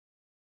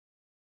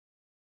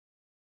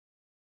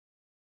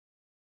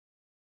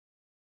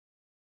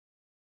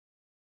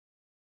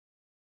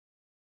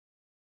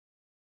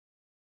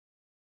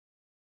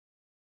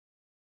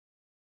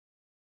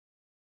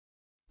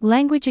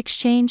 Language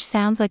exchange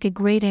sounds like a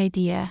great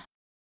idea.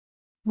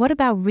 What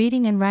about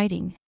reading and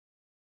writing?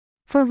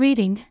 For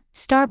reading,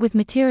 start with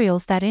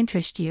materials that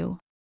interest you.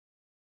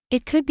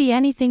 It could be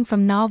anything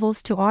from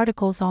novels to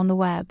articles on the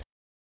web.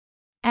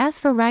 As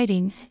for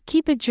writing,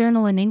 keep a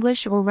journal in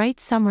English or write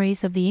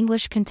summaries of the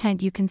English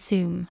content you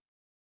consume.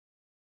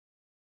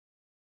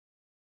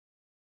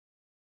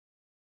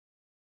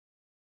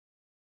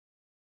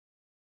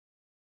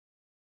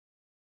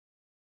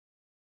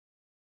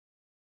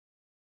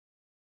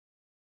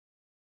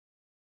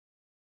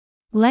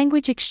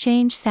 Language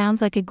exchange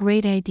sounds like a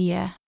great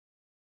idea.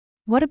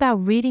 What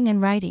about reading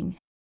and writing?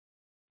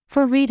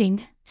 For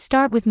reading,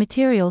 start with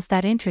materials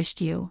that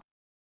interest you.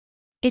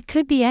 It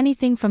could be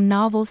anything from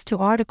novels to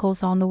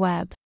articles on the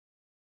web.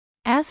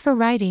 As for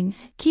writing,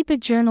 keep a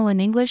journal in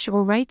English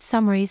or write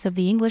summaries of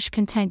the English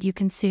content you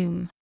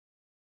consume.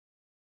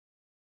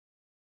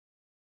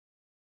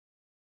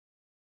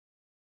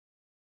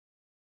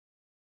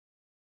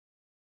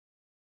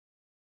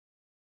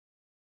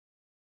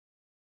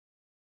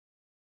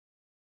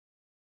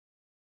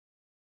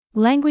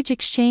 Language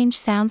exchange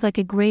sounds like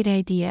a great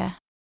idea.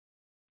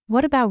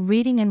 What about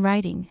reading and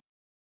writing?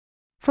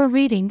 For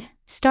reading,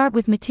 start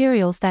with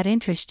materials that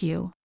interest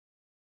you.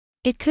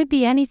 It could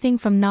be anything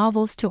from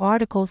novels to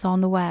articles on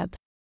the web.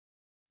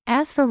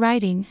 As for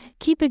writing,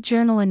 keep a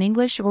journal in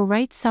English or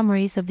write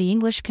summaries of the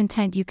English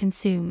content you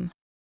consume.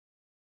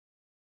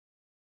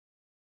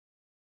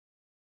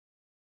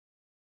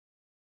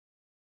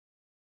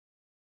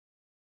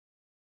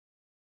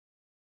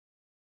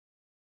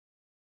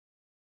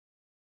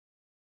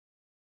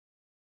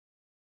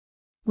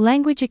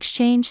 Language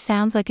exchange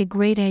sounds like a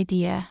great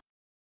idea.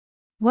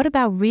 What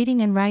about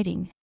reading and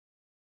writing?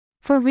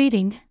 For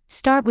reading,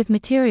 start with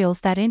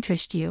materials that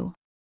interest you.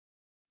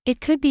 It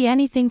could be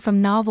anything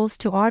from novels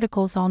to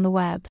articles on the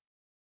web.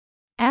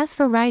 As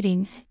for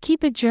writing,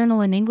 keep a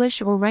journal in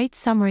English or write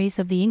summaries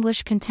of the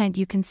English content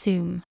you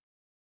consume.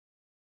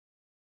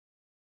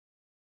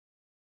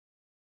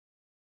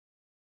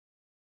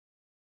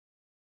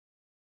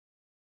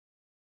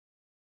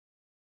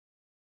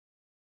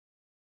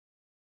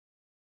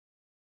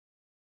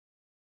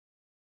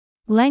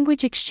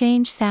 Language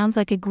exchange sounds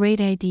like a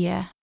great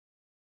idea.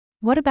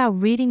 What about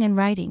reading and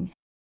writing?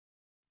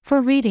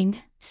 For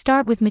reading,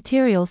 start with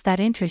materials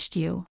that interest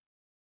you.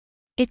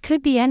 It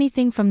could be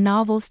anything from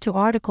novels to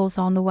articles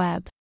on the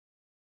web.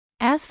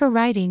 As for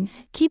writing,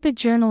 keep a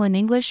journal in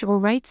English or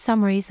write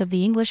summaries of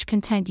the English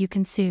content you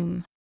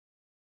consume.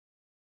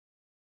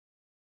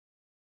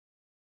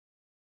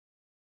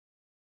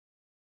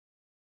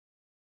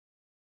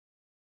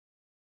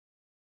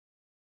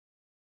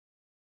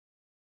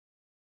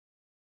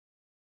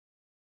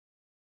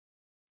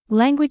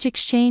 Language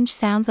exchange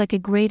sounds like a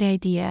great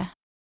idea.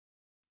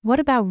 What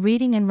about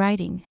reading and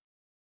writing?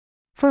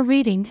 For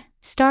reading,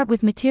 start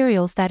with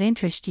materials that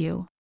interest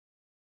you.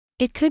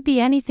 It could be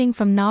anything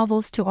from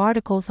novels to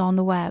articles on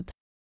the web.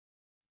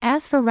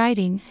 As for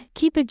writing,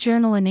 keep a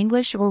journal in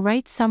English or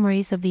write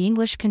summaries of the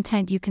English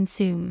content you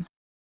consume.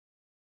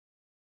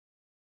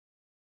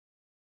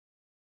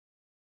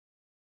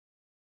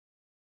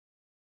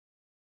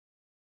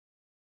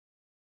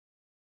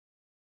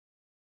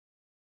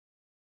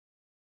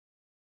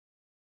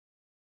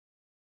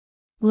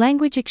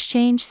 Language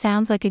exchange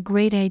sounds like a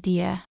great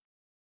idea.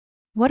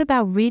 What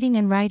about reading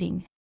and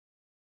writing?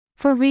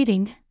 For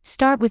reading,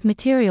 start with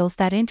materials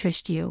that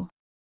interest you.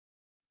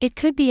 It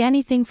could be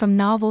anything from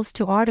novels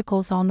to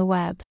articles on the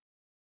web.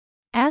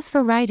 As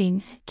for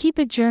writing, keep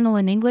a journal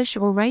in English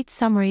or write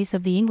summaries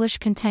of the English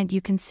content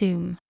you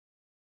consume.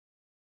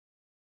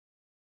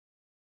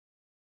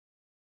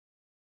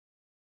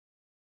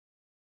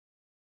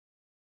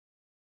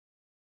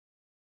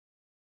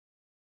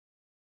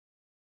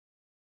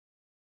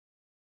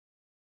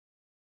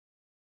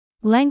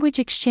 Language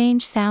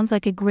exchange sounds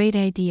like a great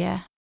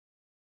idea.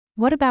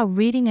 What about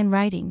reading and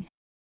writing?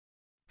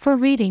 For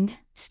reading,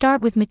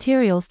 start with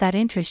materials that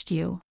interest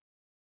you.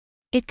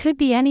 It could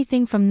be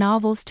anything from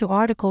novels to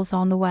articles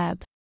on the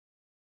web.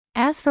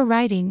 As for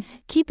writing,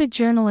 keep a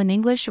journal in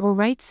English or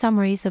write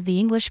summaries of the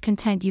English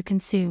content you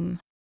consume.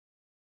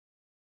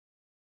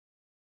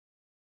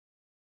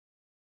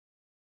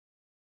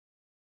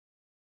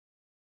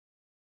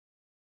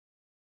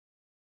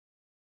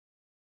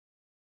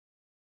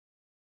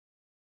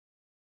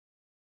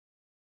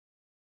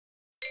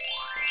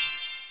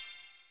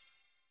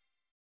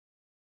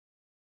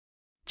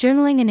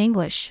 Journaling in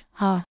English,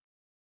 huh?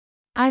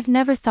 I've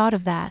never thought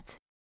of that.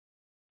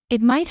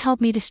 It might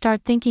help me to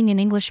start thinking in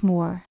English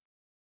more.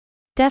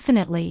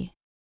 Definitely.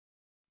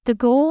 The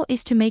goal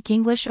is to make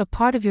English a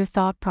part of your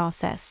thought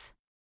process.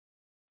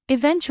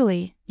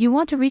 Eventually, you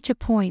want to reach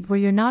a point where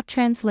you're not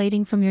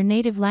translating from your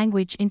native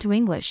language into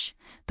English,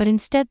 but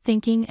instead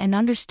thinking and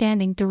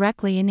understanding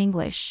directly in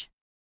English.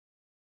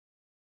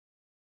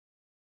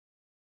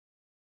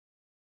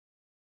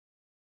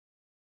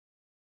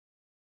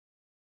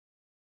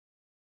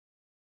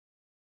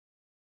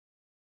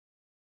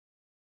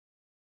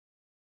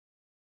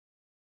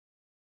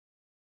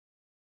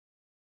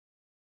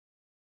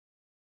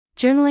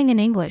 Journaling in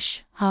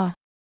English, huh?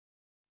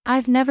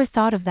 I've never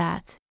thought of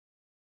that.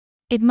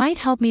 It might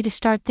help me to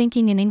start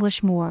thinking in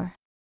English more.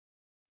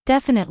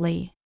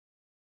 Definitely.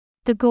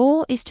 The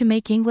goal is to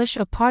make English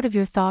a part of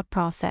your thought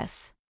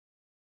process.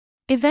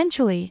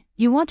 Eventually,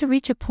 you want to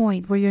reach a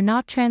point where you're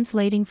not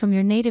translating from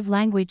your native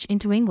language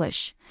into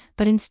English,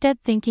 but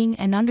instead thinking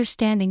and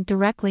understanding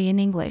directly in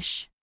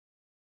English.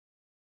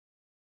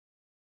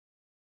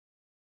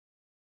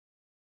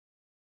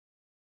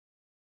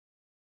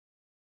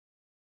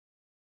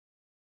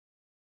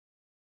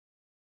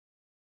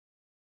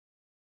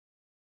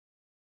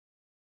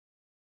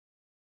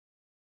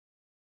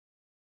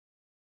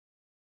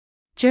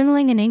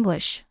 Journaling in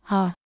English,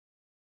 huh?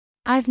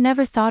 I've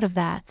never thought of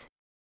that.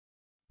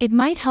 It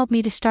might help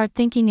me to start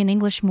thinking in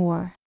English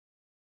more.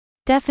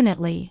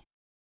 Definitely.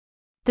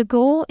 The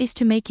goal is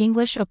to make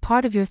English a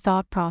part of your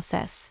thought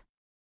process.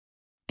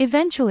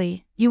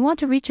 Eventually, you want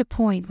to reach a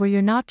point where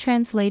you're not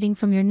translating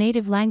from your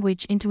native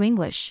language into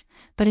English,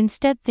 but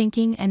instead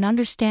thinking and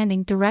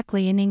understanding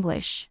directly in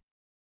English.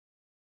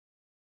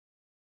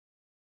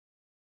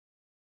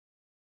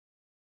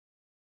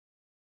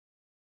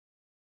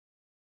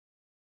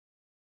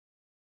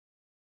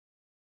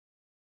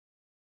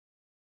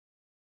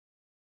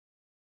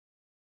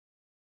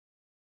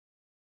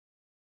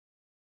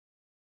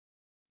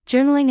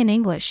 Journaling in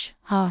English,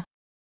 huh?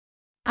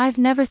 I've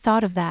never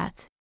thought of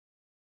that.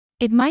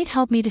 It might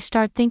help me to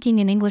start thinking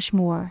in English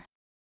more.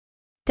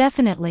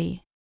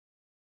 Definitely.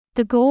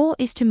 The goal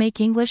is to make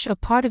English a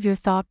part of your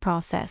thought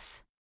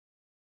process.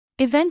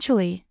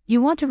 Eventually, you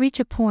want to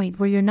reach a point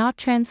where you're not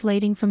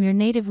translating from your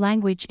native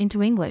language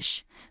into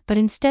English, but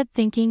instead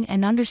thinking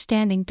and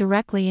understanding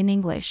directly in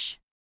English.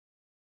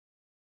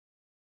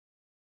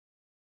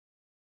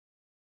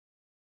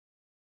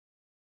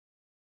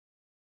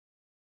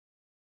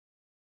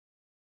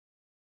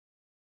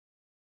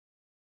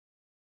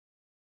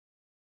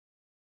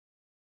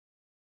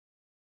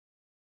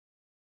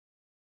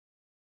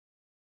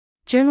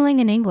 Journaling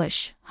in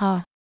English,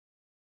 huh?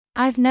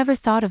 I've never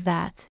thought of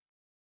that.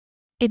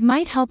 It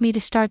might help me to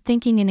start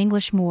thinking in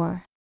English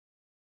more.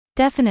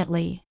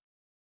 Definitely.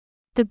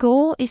 The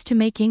goal is to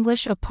make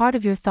English a part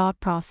of your thought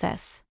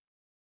process.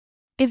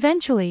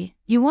 Eventually,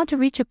 you want to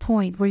reach a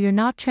point where you're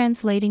not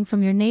translating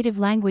from your native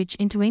language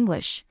into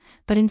English,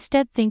 but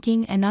instead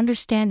thinking and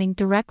understanding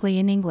directly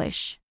in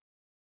English.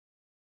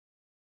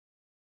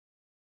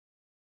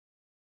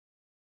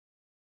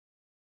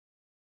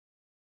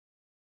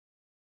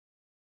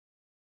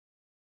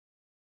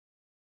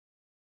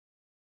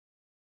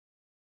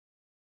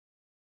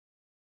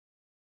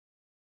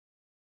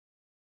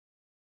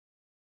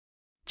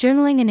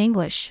 Journaling in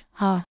English,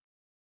 huh?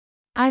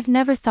 I've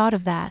never thought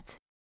of that.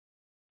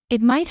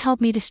 It might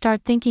help me to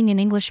start thinking in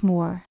English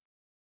more.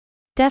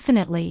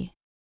 Definitely.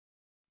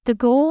 The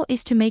goal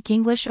is to make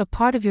English a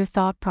part of your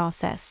thought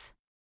process.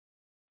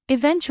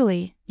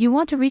 Eventually, you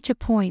want to reach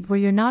a point where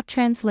you're not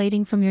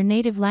translating from your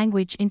native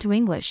language into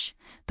English,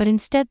 but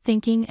instead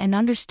thinking and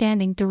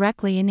understanding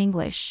directly in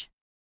English.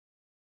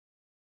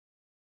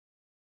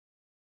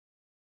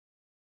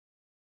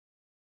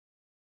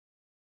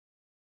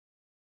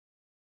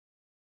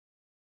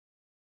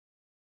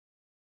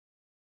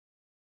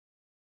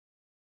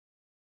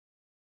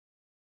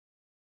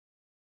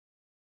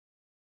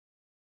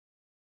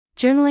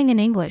 Journaling in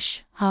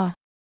English, huh?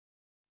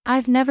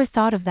 I've never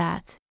thought of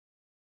that.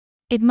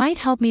 It might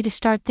help me to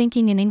start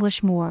thinking in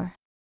English more.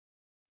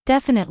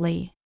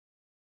 Definitely.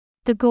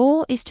 The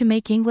goal is to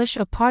make English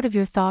a part of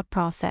your thought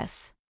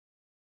process.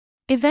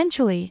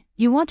 Eventually,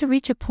 you want to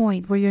reach a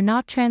point where you're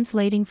not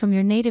translating from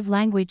your native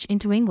language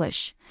into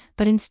English,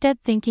 but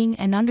instead thinking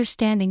and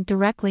understanding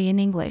directly in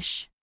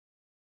English.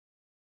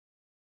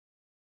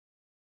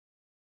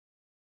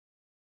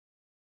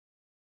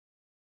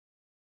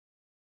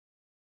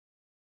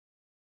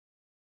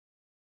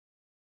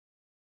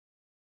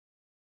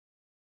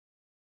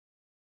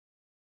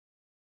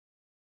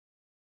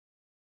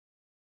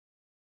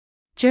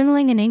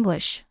 Journaling in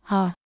English,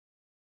 huh?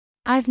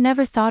 I've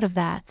never thought of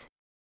that.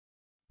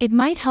 It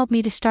might help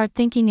me to start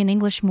thinking in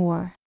English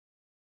more.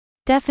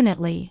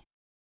 Definitely.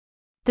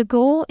 The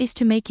goal is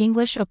to make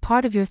English a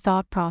part of your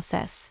thought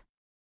process.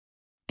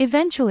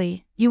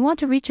 Eventually, you want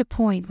to reach a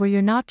point where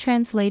you're not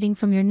translating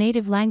from your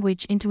native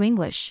language into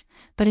English,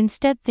 but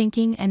instead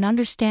thinking and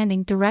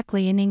understanding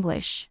directly in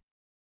English.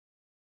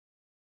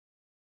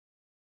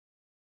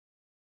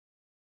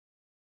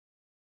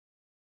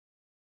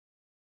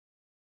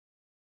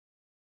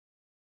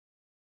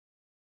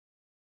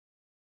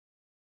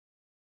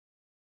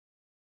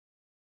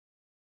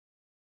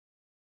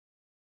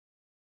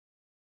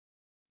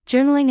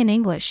 Journaling in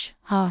English,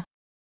 huh?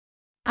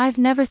 I've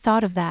never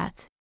thought of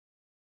that.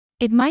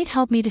 It might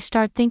help me to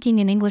start thinking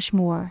in English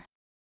more.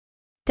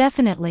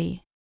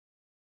 Definitely.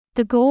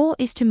 The goal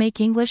is to make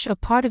English a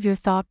part of your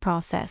thought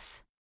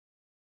process.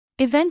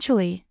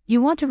 Eventually, you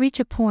want to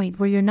reach a point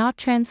where you're not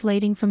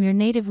translating from your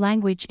native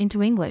language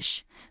into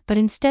English, but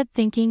instead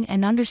thinking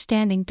and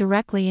understanding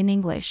directly in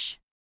English.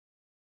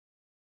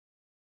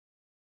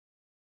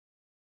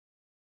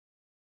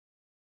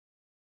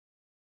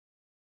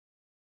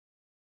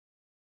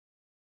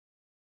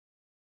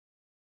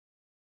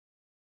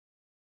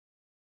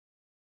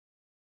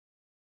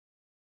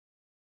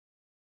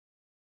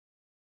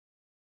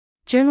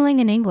 Journaling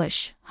in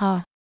English,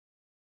 huh?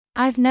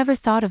 I've never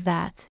thought of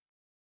that.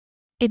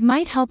 It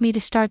might help me to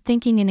start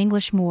thinking in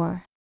English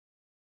more.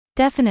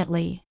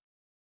 Definitely.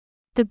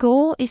 The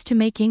goal is to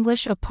make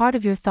English a part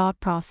of your thought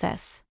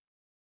process.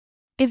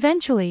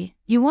 Eventually,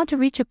 you want to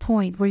reach a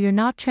point where you're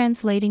not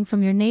translating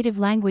from your native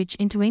language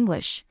into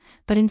English,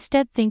 but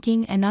instead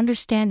thinking and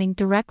understanding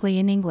directly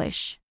in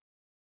English.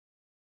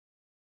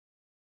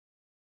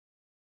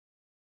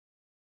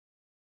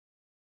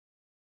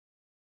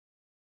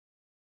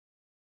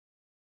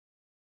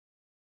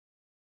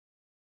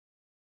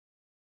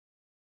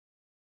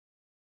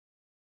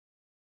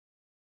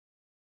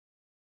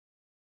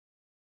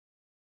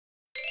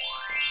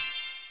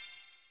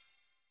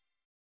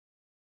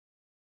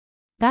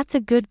 That's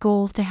a good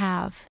goal to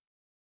have.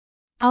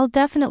 I'll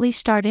definitely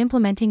start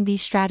implementing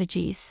these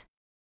strategies.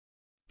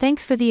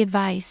 Thanks for the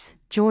advice,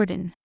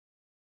 Jordan.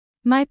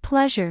 My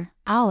pleasure,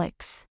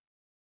 Alex.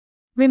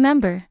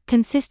 Remember,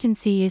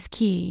 consistency is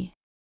key.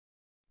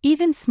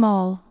 Even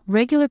small,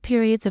 regular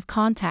periods of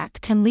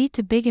contact can lead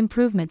to big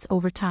improvements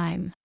over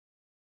time.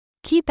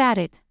 Keep at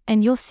it,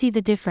 and you'll see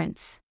the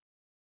difference.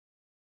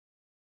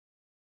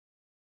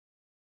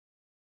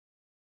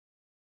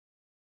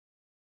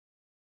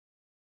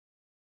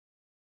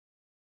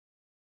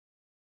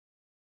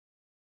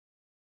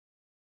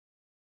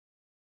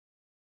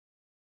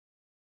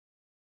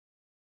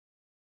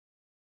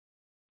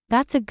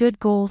 That's a good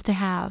goal to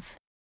have.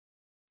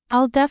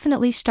 I'll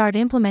definitely start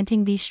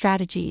implementing these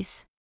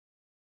strategies.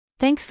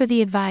 Thanks for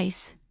the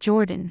advice,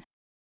 Jordan.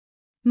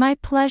 My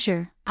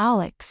pleasure,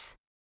 Alex.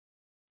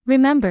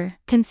 Remember,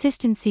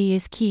 consistency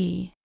is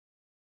key.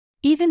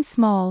 Even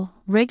small,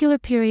 regular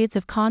periods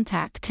of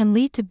contact can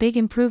lead to big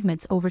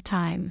improvements over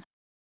time.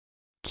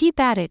 Keep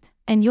at it,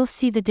 and you'll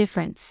see the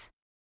difference.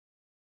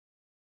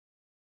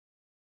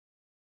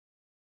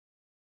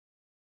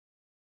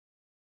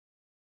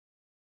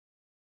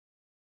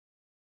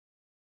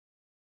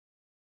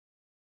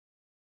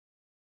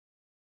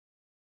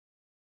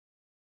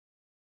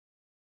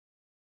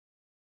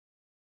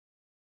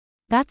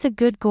 That's a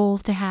good goal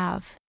to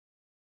have.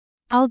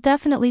 I'll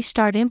definitely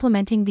start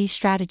implementing these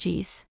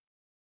strategies.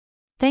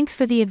 Thanks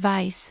for the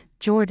advice,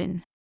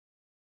 Jordan.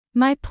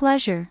 My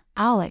pleasure,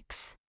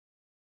 Alex.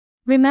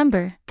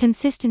 Remember,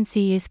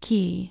 consistency is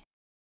key.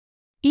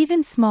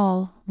 Even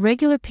small,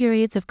 regular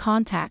periods of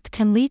contact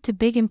can lead to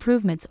big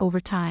improvements over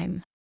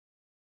time.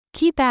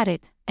 Keep at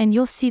it, and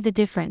you'll see the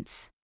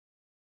difference.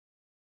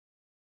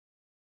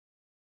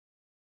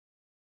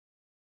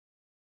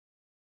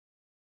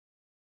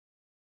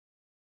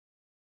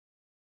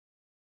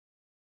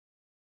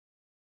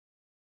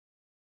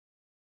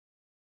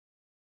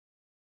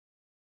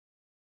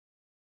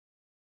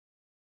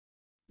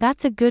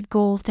 That's a good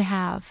goal to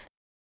have.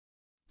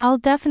 I'll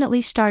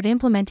definitely start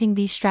implementing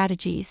these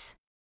strategies.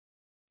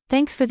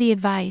 Thanks for the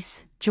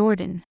advice,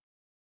 Jordan.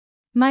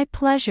 My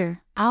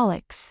pleasure,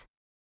 Alex.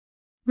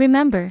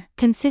 Remember,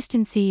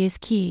 consistency is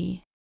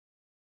key.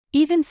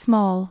 Even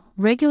small,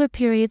 regular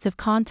periods of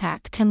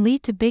contact can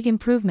lead to big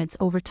improvements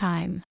over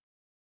time.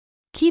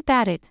 Keep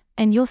at it,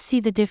 and you'll see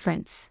the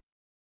difference.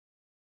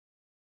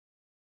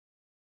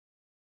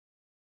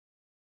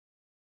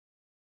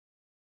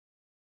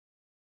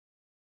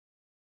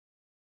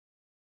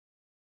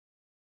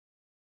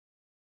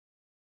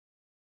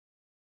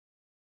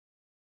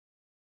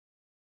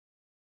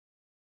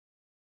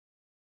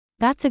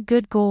 That's a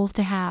good goal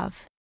to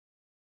have.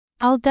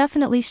 I'll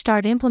definitely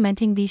start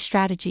implementing these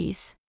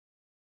strategies.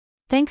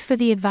 Thanks for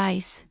the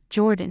advice,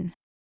 Jordan.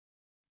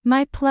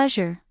 My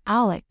pleasure,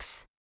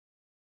 Alex.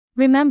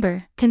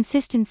 Remember,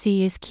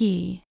 consistency is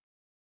key.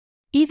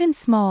 Even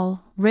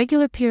small,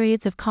 regular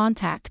periods of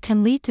contact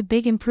can lead to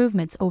big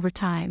improvements over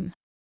time.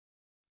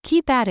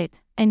 Keep at it,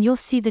 and you'll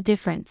see the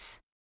difference.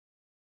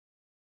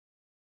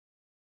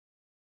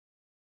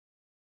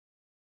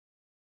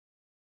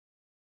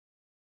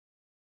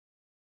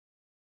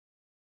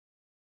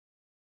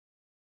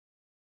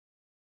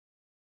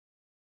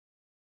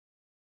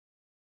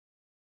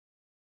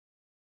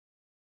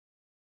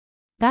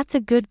 That's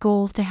a good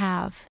goal to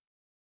have.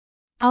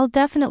 I'll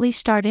definitely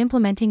start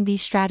implementing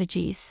these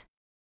strategies.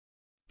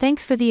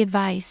 Thanks for the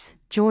advice,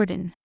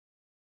 Jordan.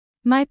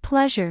 My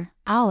pleasure,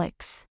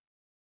 Alex.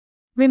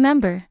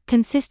 Remember,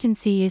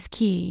 consistency is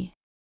key.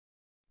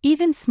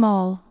 Even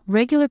small,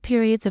 regular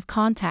periods of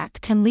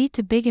contact can lead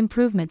to big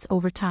improvements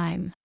over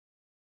time.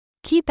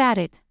 Keep at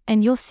it,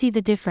 and you'll see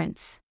the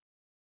difference.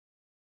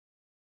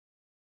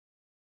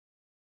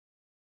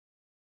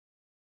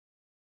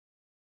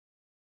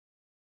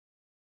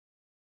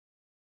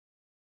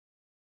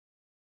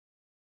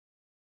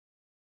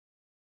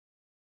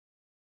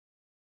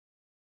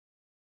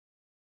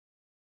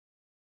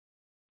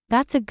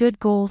 That's a good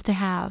goal to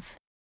have.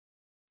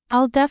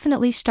 I'll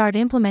definitely start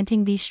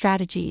implementing these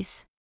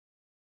strategies.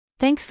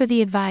 Thanks for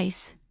the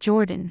advice,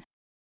 Jordan.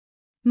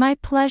 My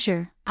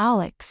pleasure,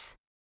 Alex.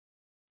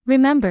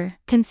 Remember,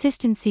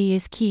 consistency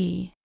is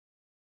key.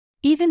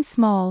 Even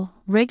small,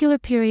 regular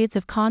periods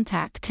of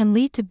contact can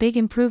lead to big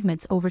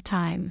improvements over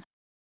time.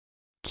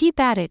 Keep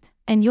at it,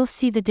 and you'll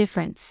see the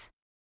difference.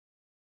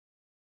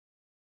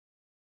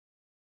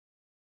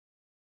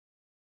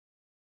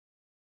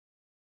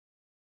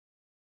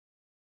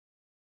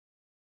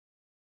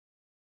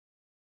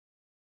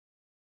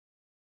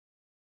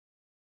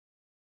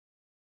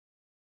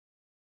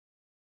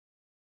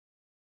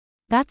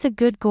 That's a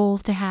good goal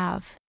to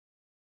have.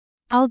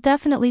 I'll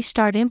definitely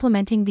start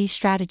implementing these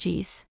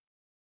strategies.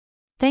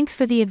 Thanks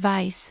for the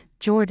advice,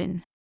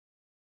 Jordan.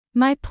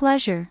 My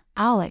pleasure,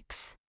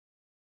 Alex.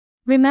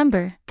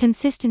 Remember,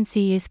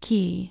 consistency is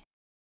key.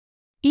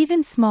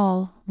 Even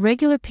small,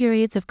 regular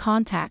periods of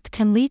contact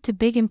can lead to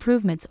big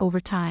improvements over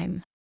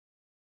time.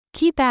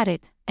 Keep at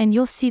it, and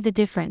you'll see the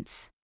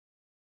difference.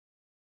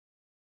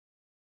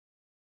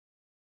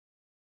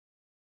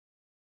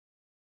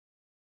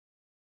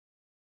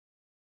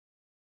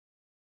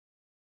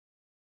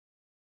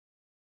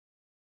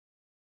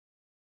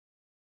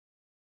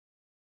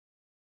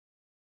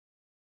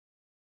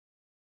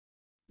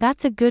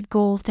 That's a good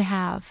goal to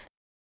have.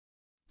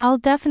 I'll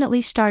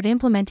definitely start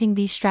implementing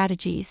these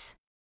strategies.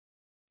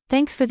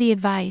 Thanks for the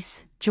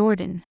advice,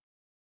 Jordan.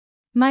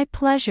 My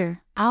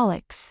pleasure,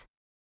 Alex.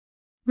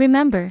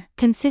 Remember,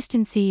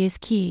 consistency is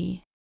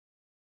key.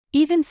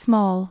 Even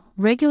small,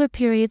 regular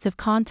periods of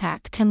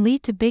contact can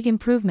lead to big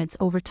improvements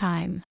over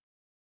time.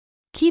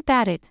 Keep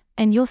at it,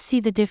 and you'll see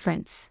the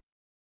difference.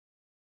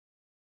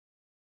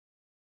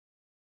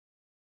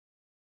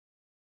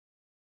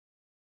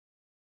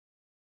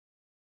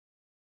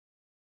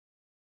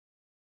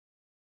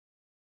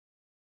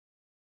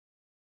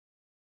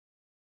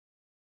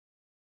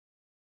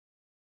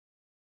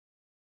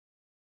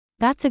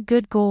 That's a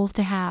good goal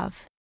to have.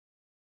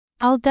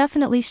 I'll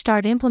definitely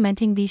start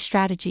implementing these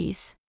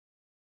strategies.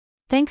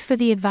 Thanks for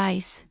the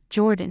advice,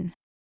 Jordan.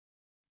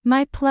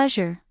 My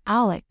pleasure,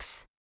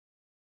 Alex.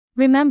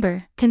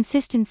 Remember,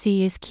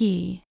 consistency is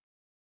key.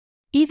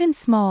 Even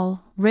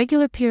small,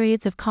 regular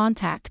periods of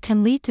contact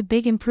can lead to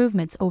big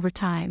improvements over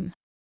time.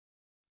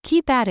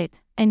 Keep at it,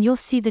 and you'll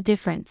see the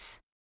difference.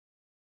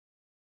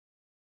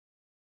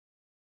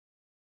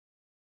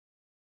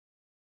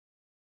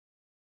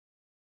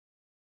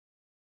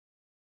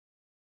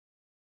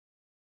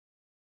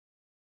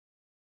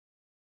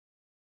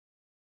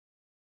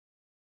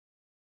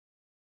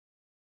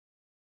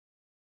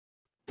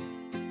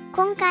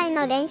今回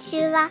の練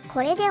習は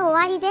これで終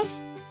わりで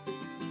す。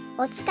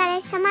お疲れ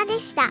様で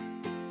した。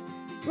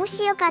も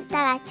しよかっ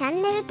たらチャ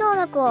ンネル登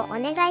録をお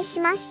願いし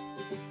ます。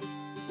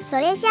そ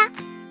れじゃ、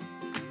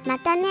ま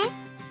たね。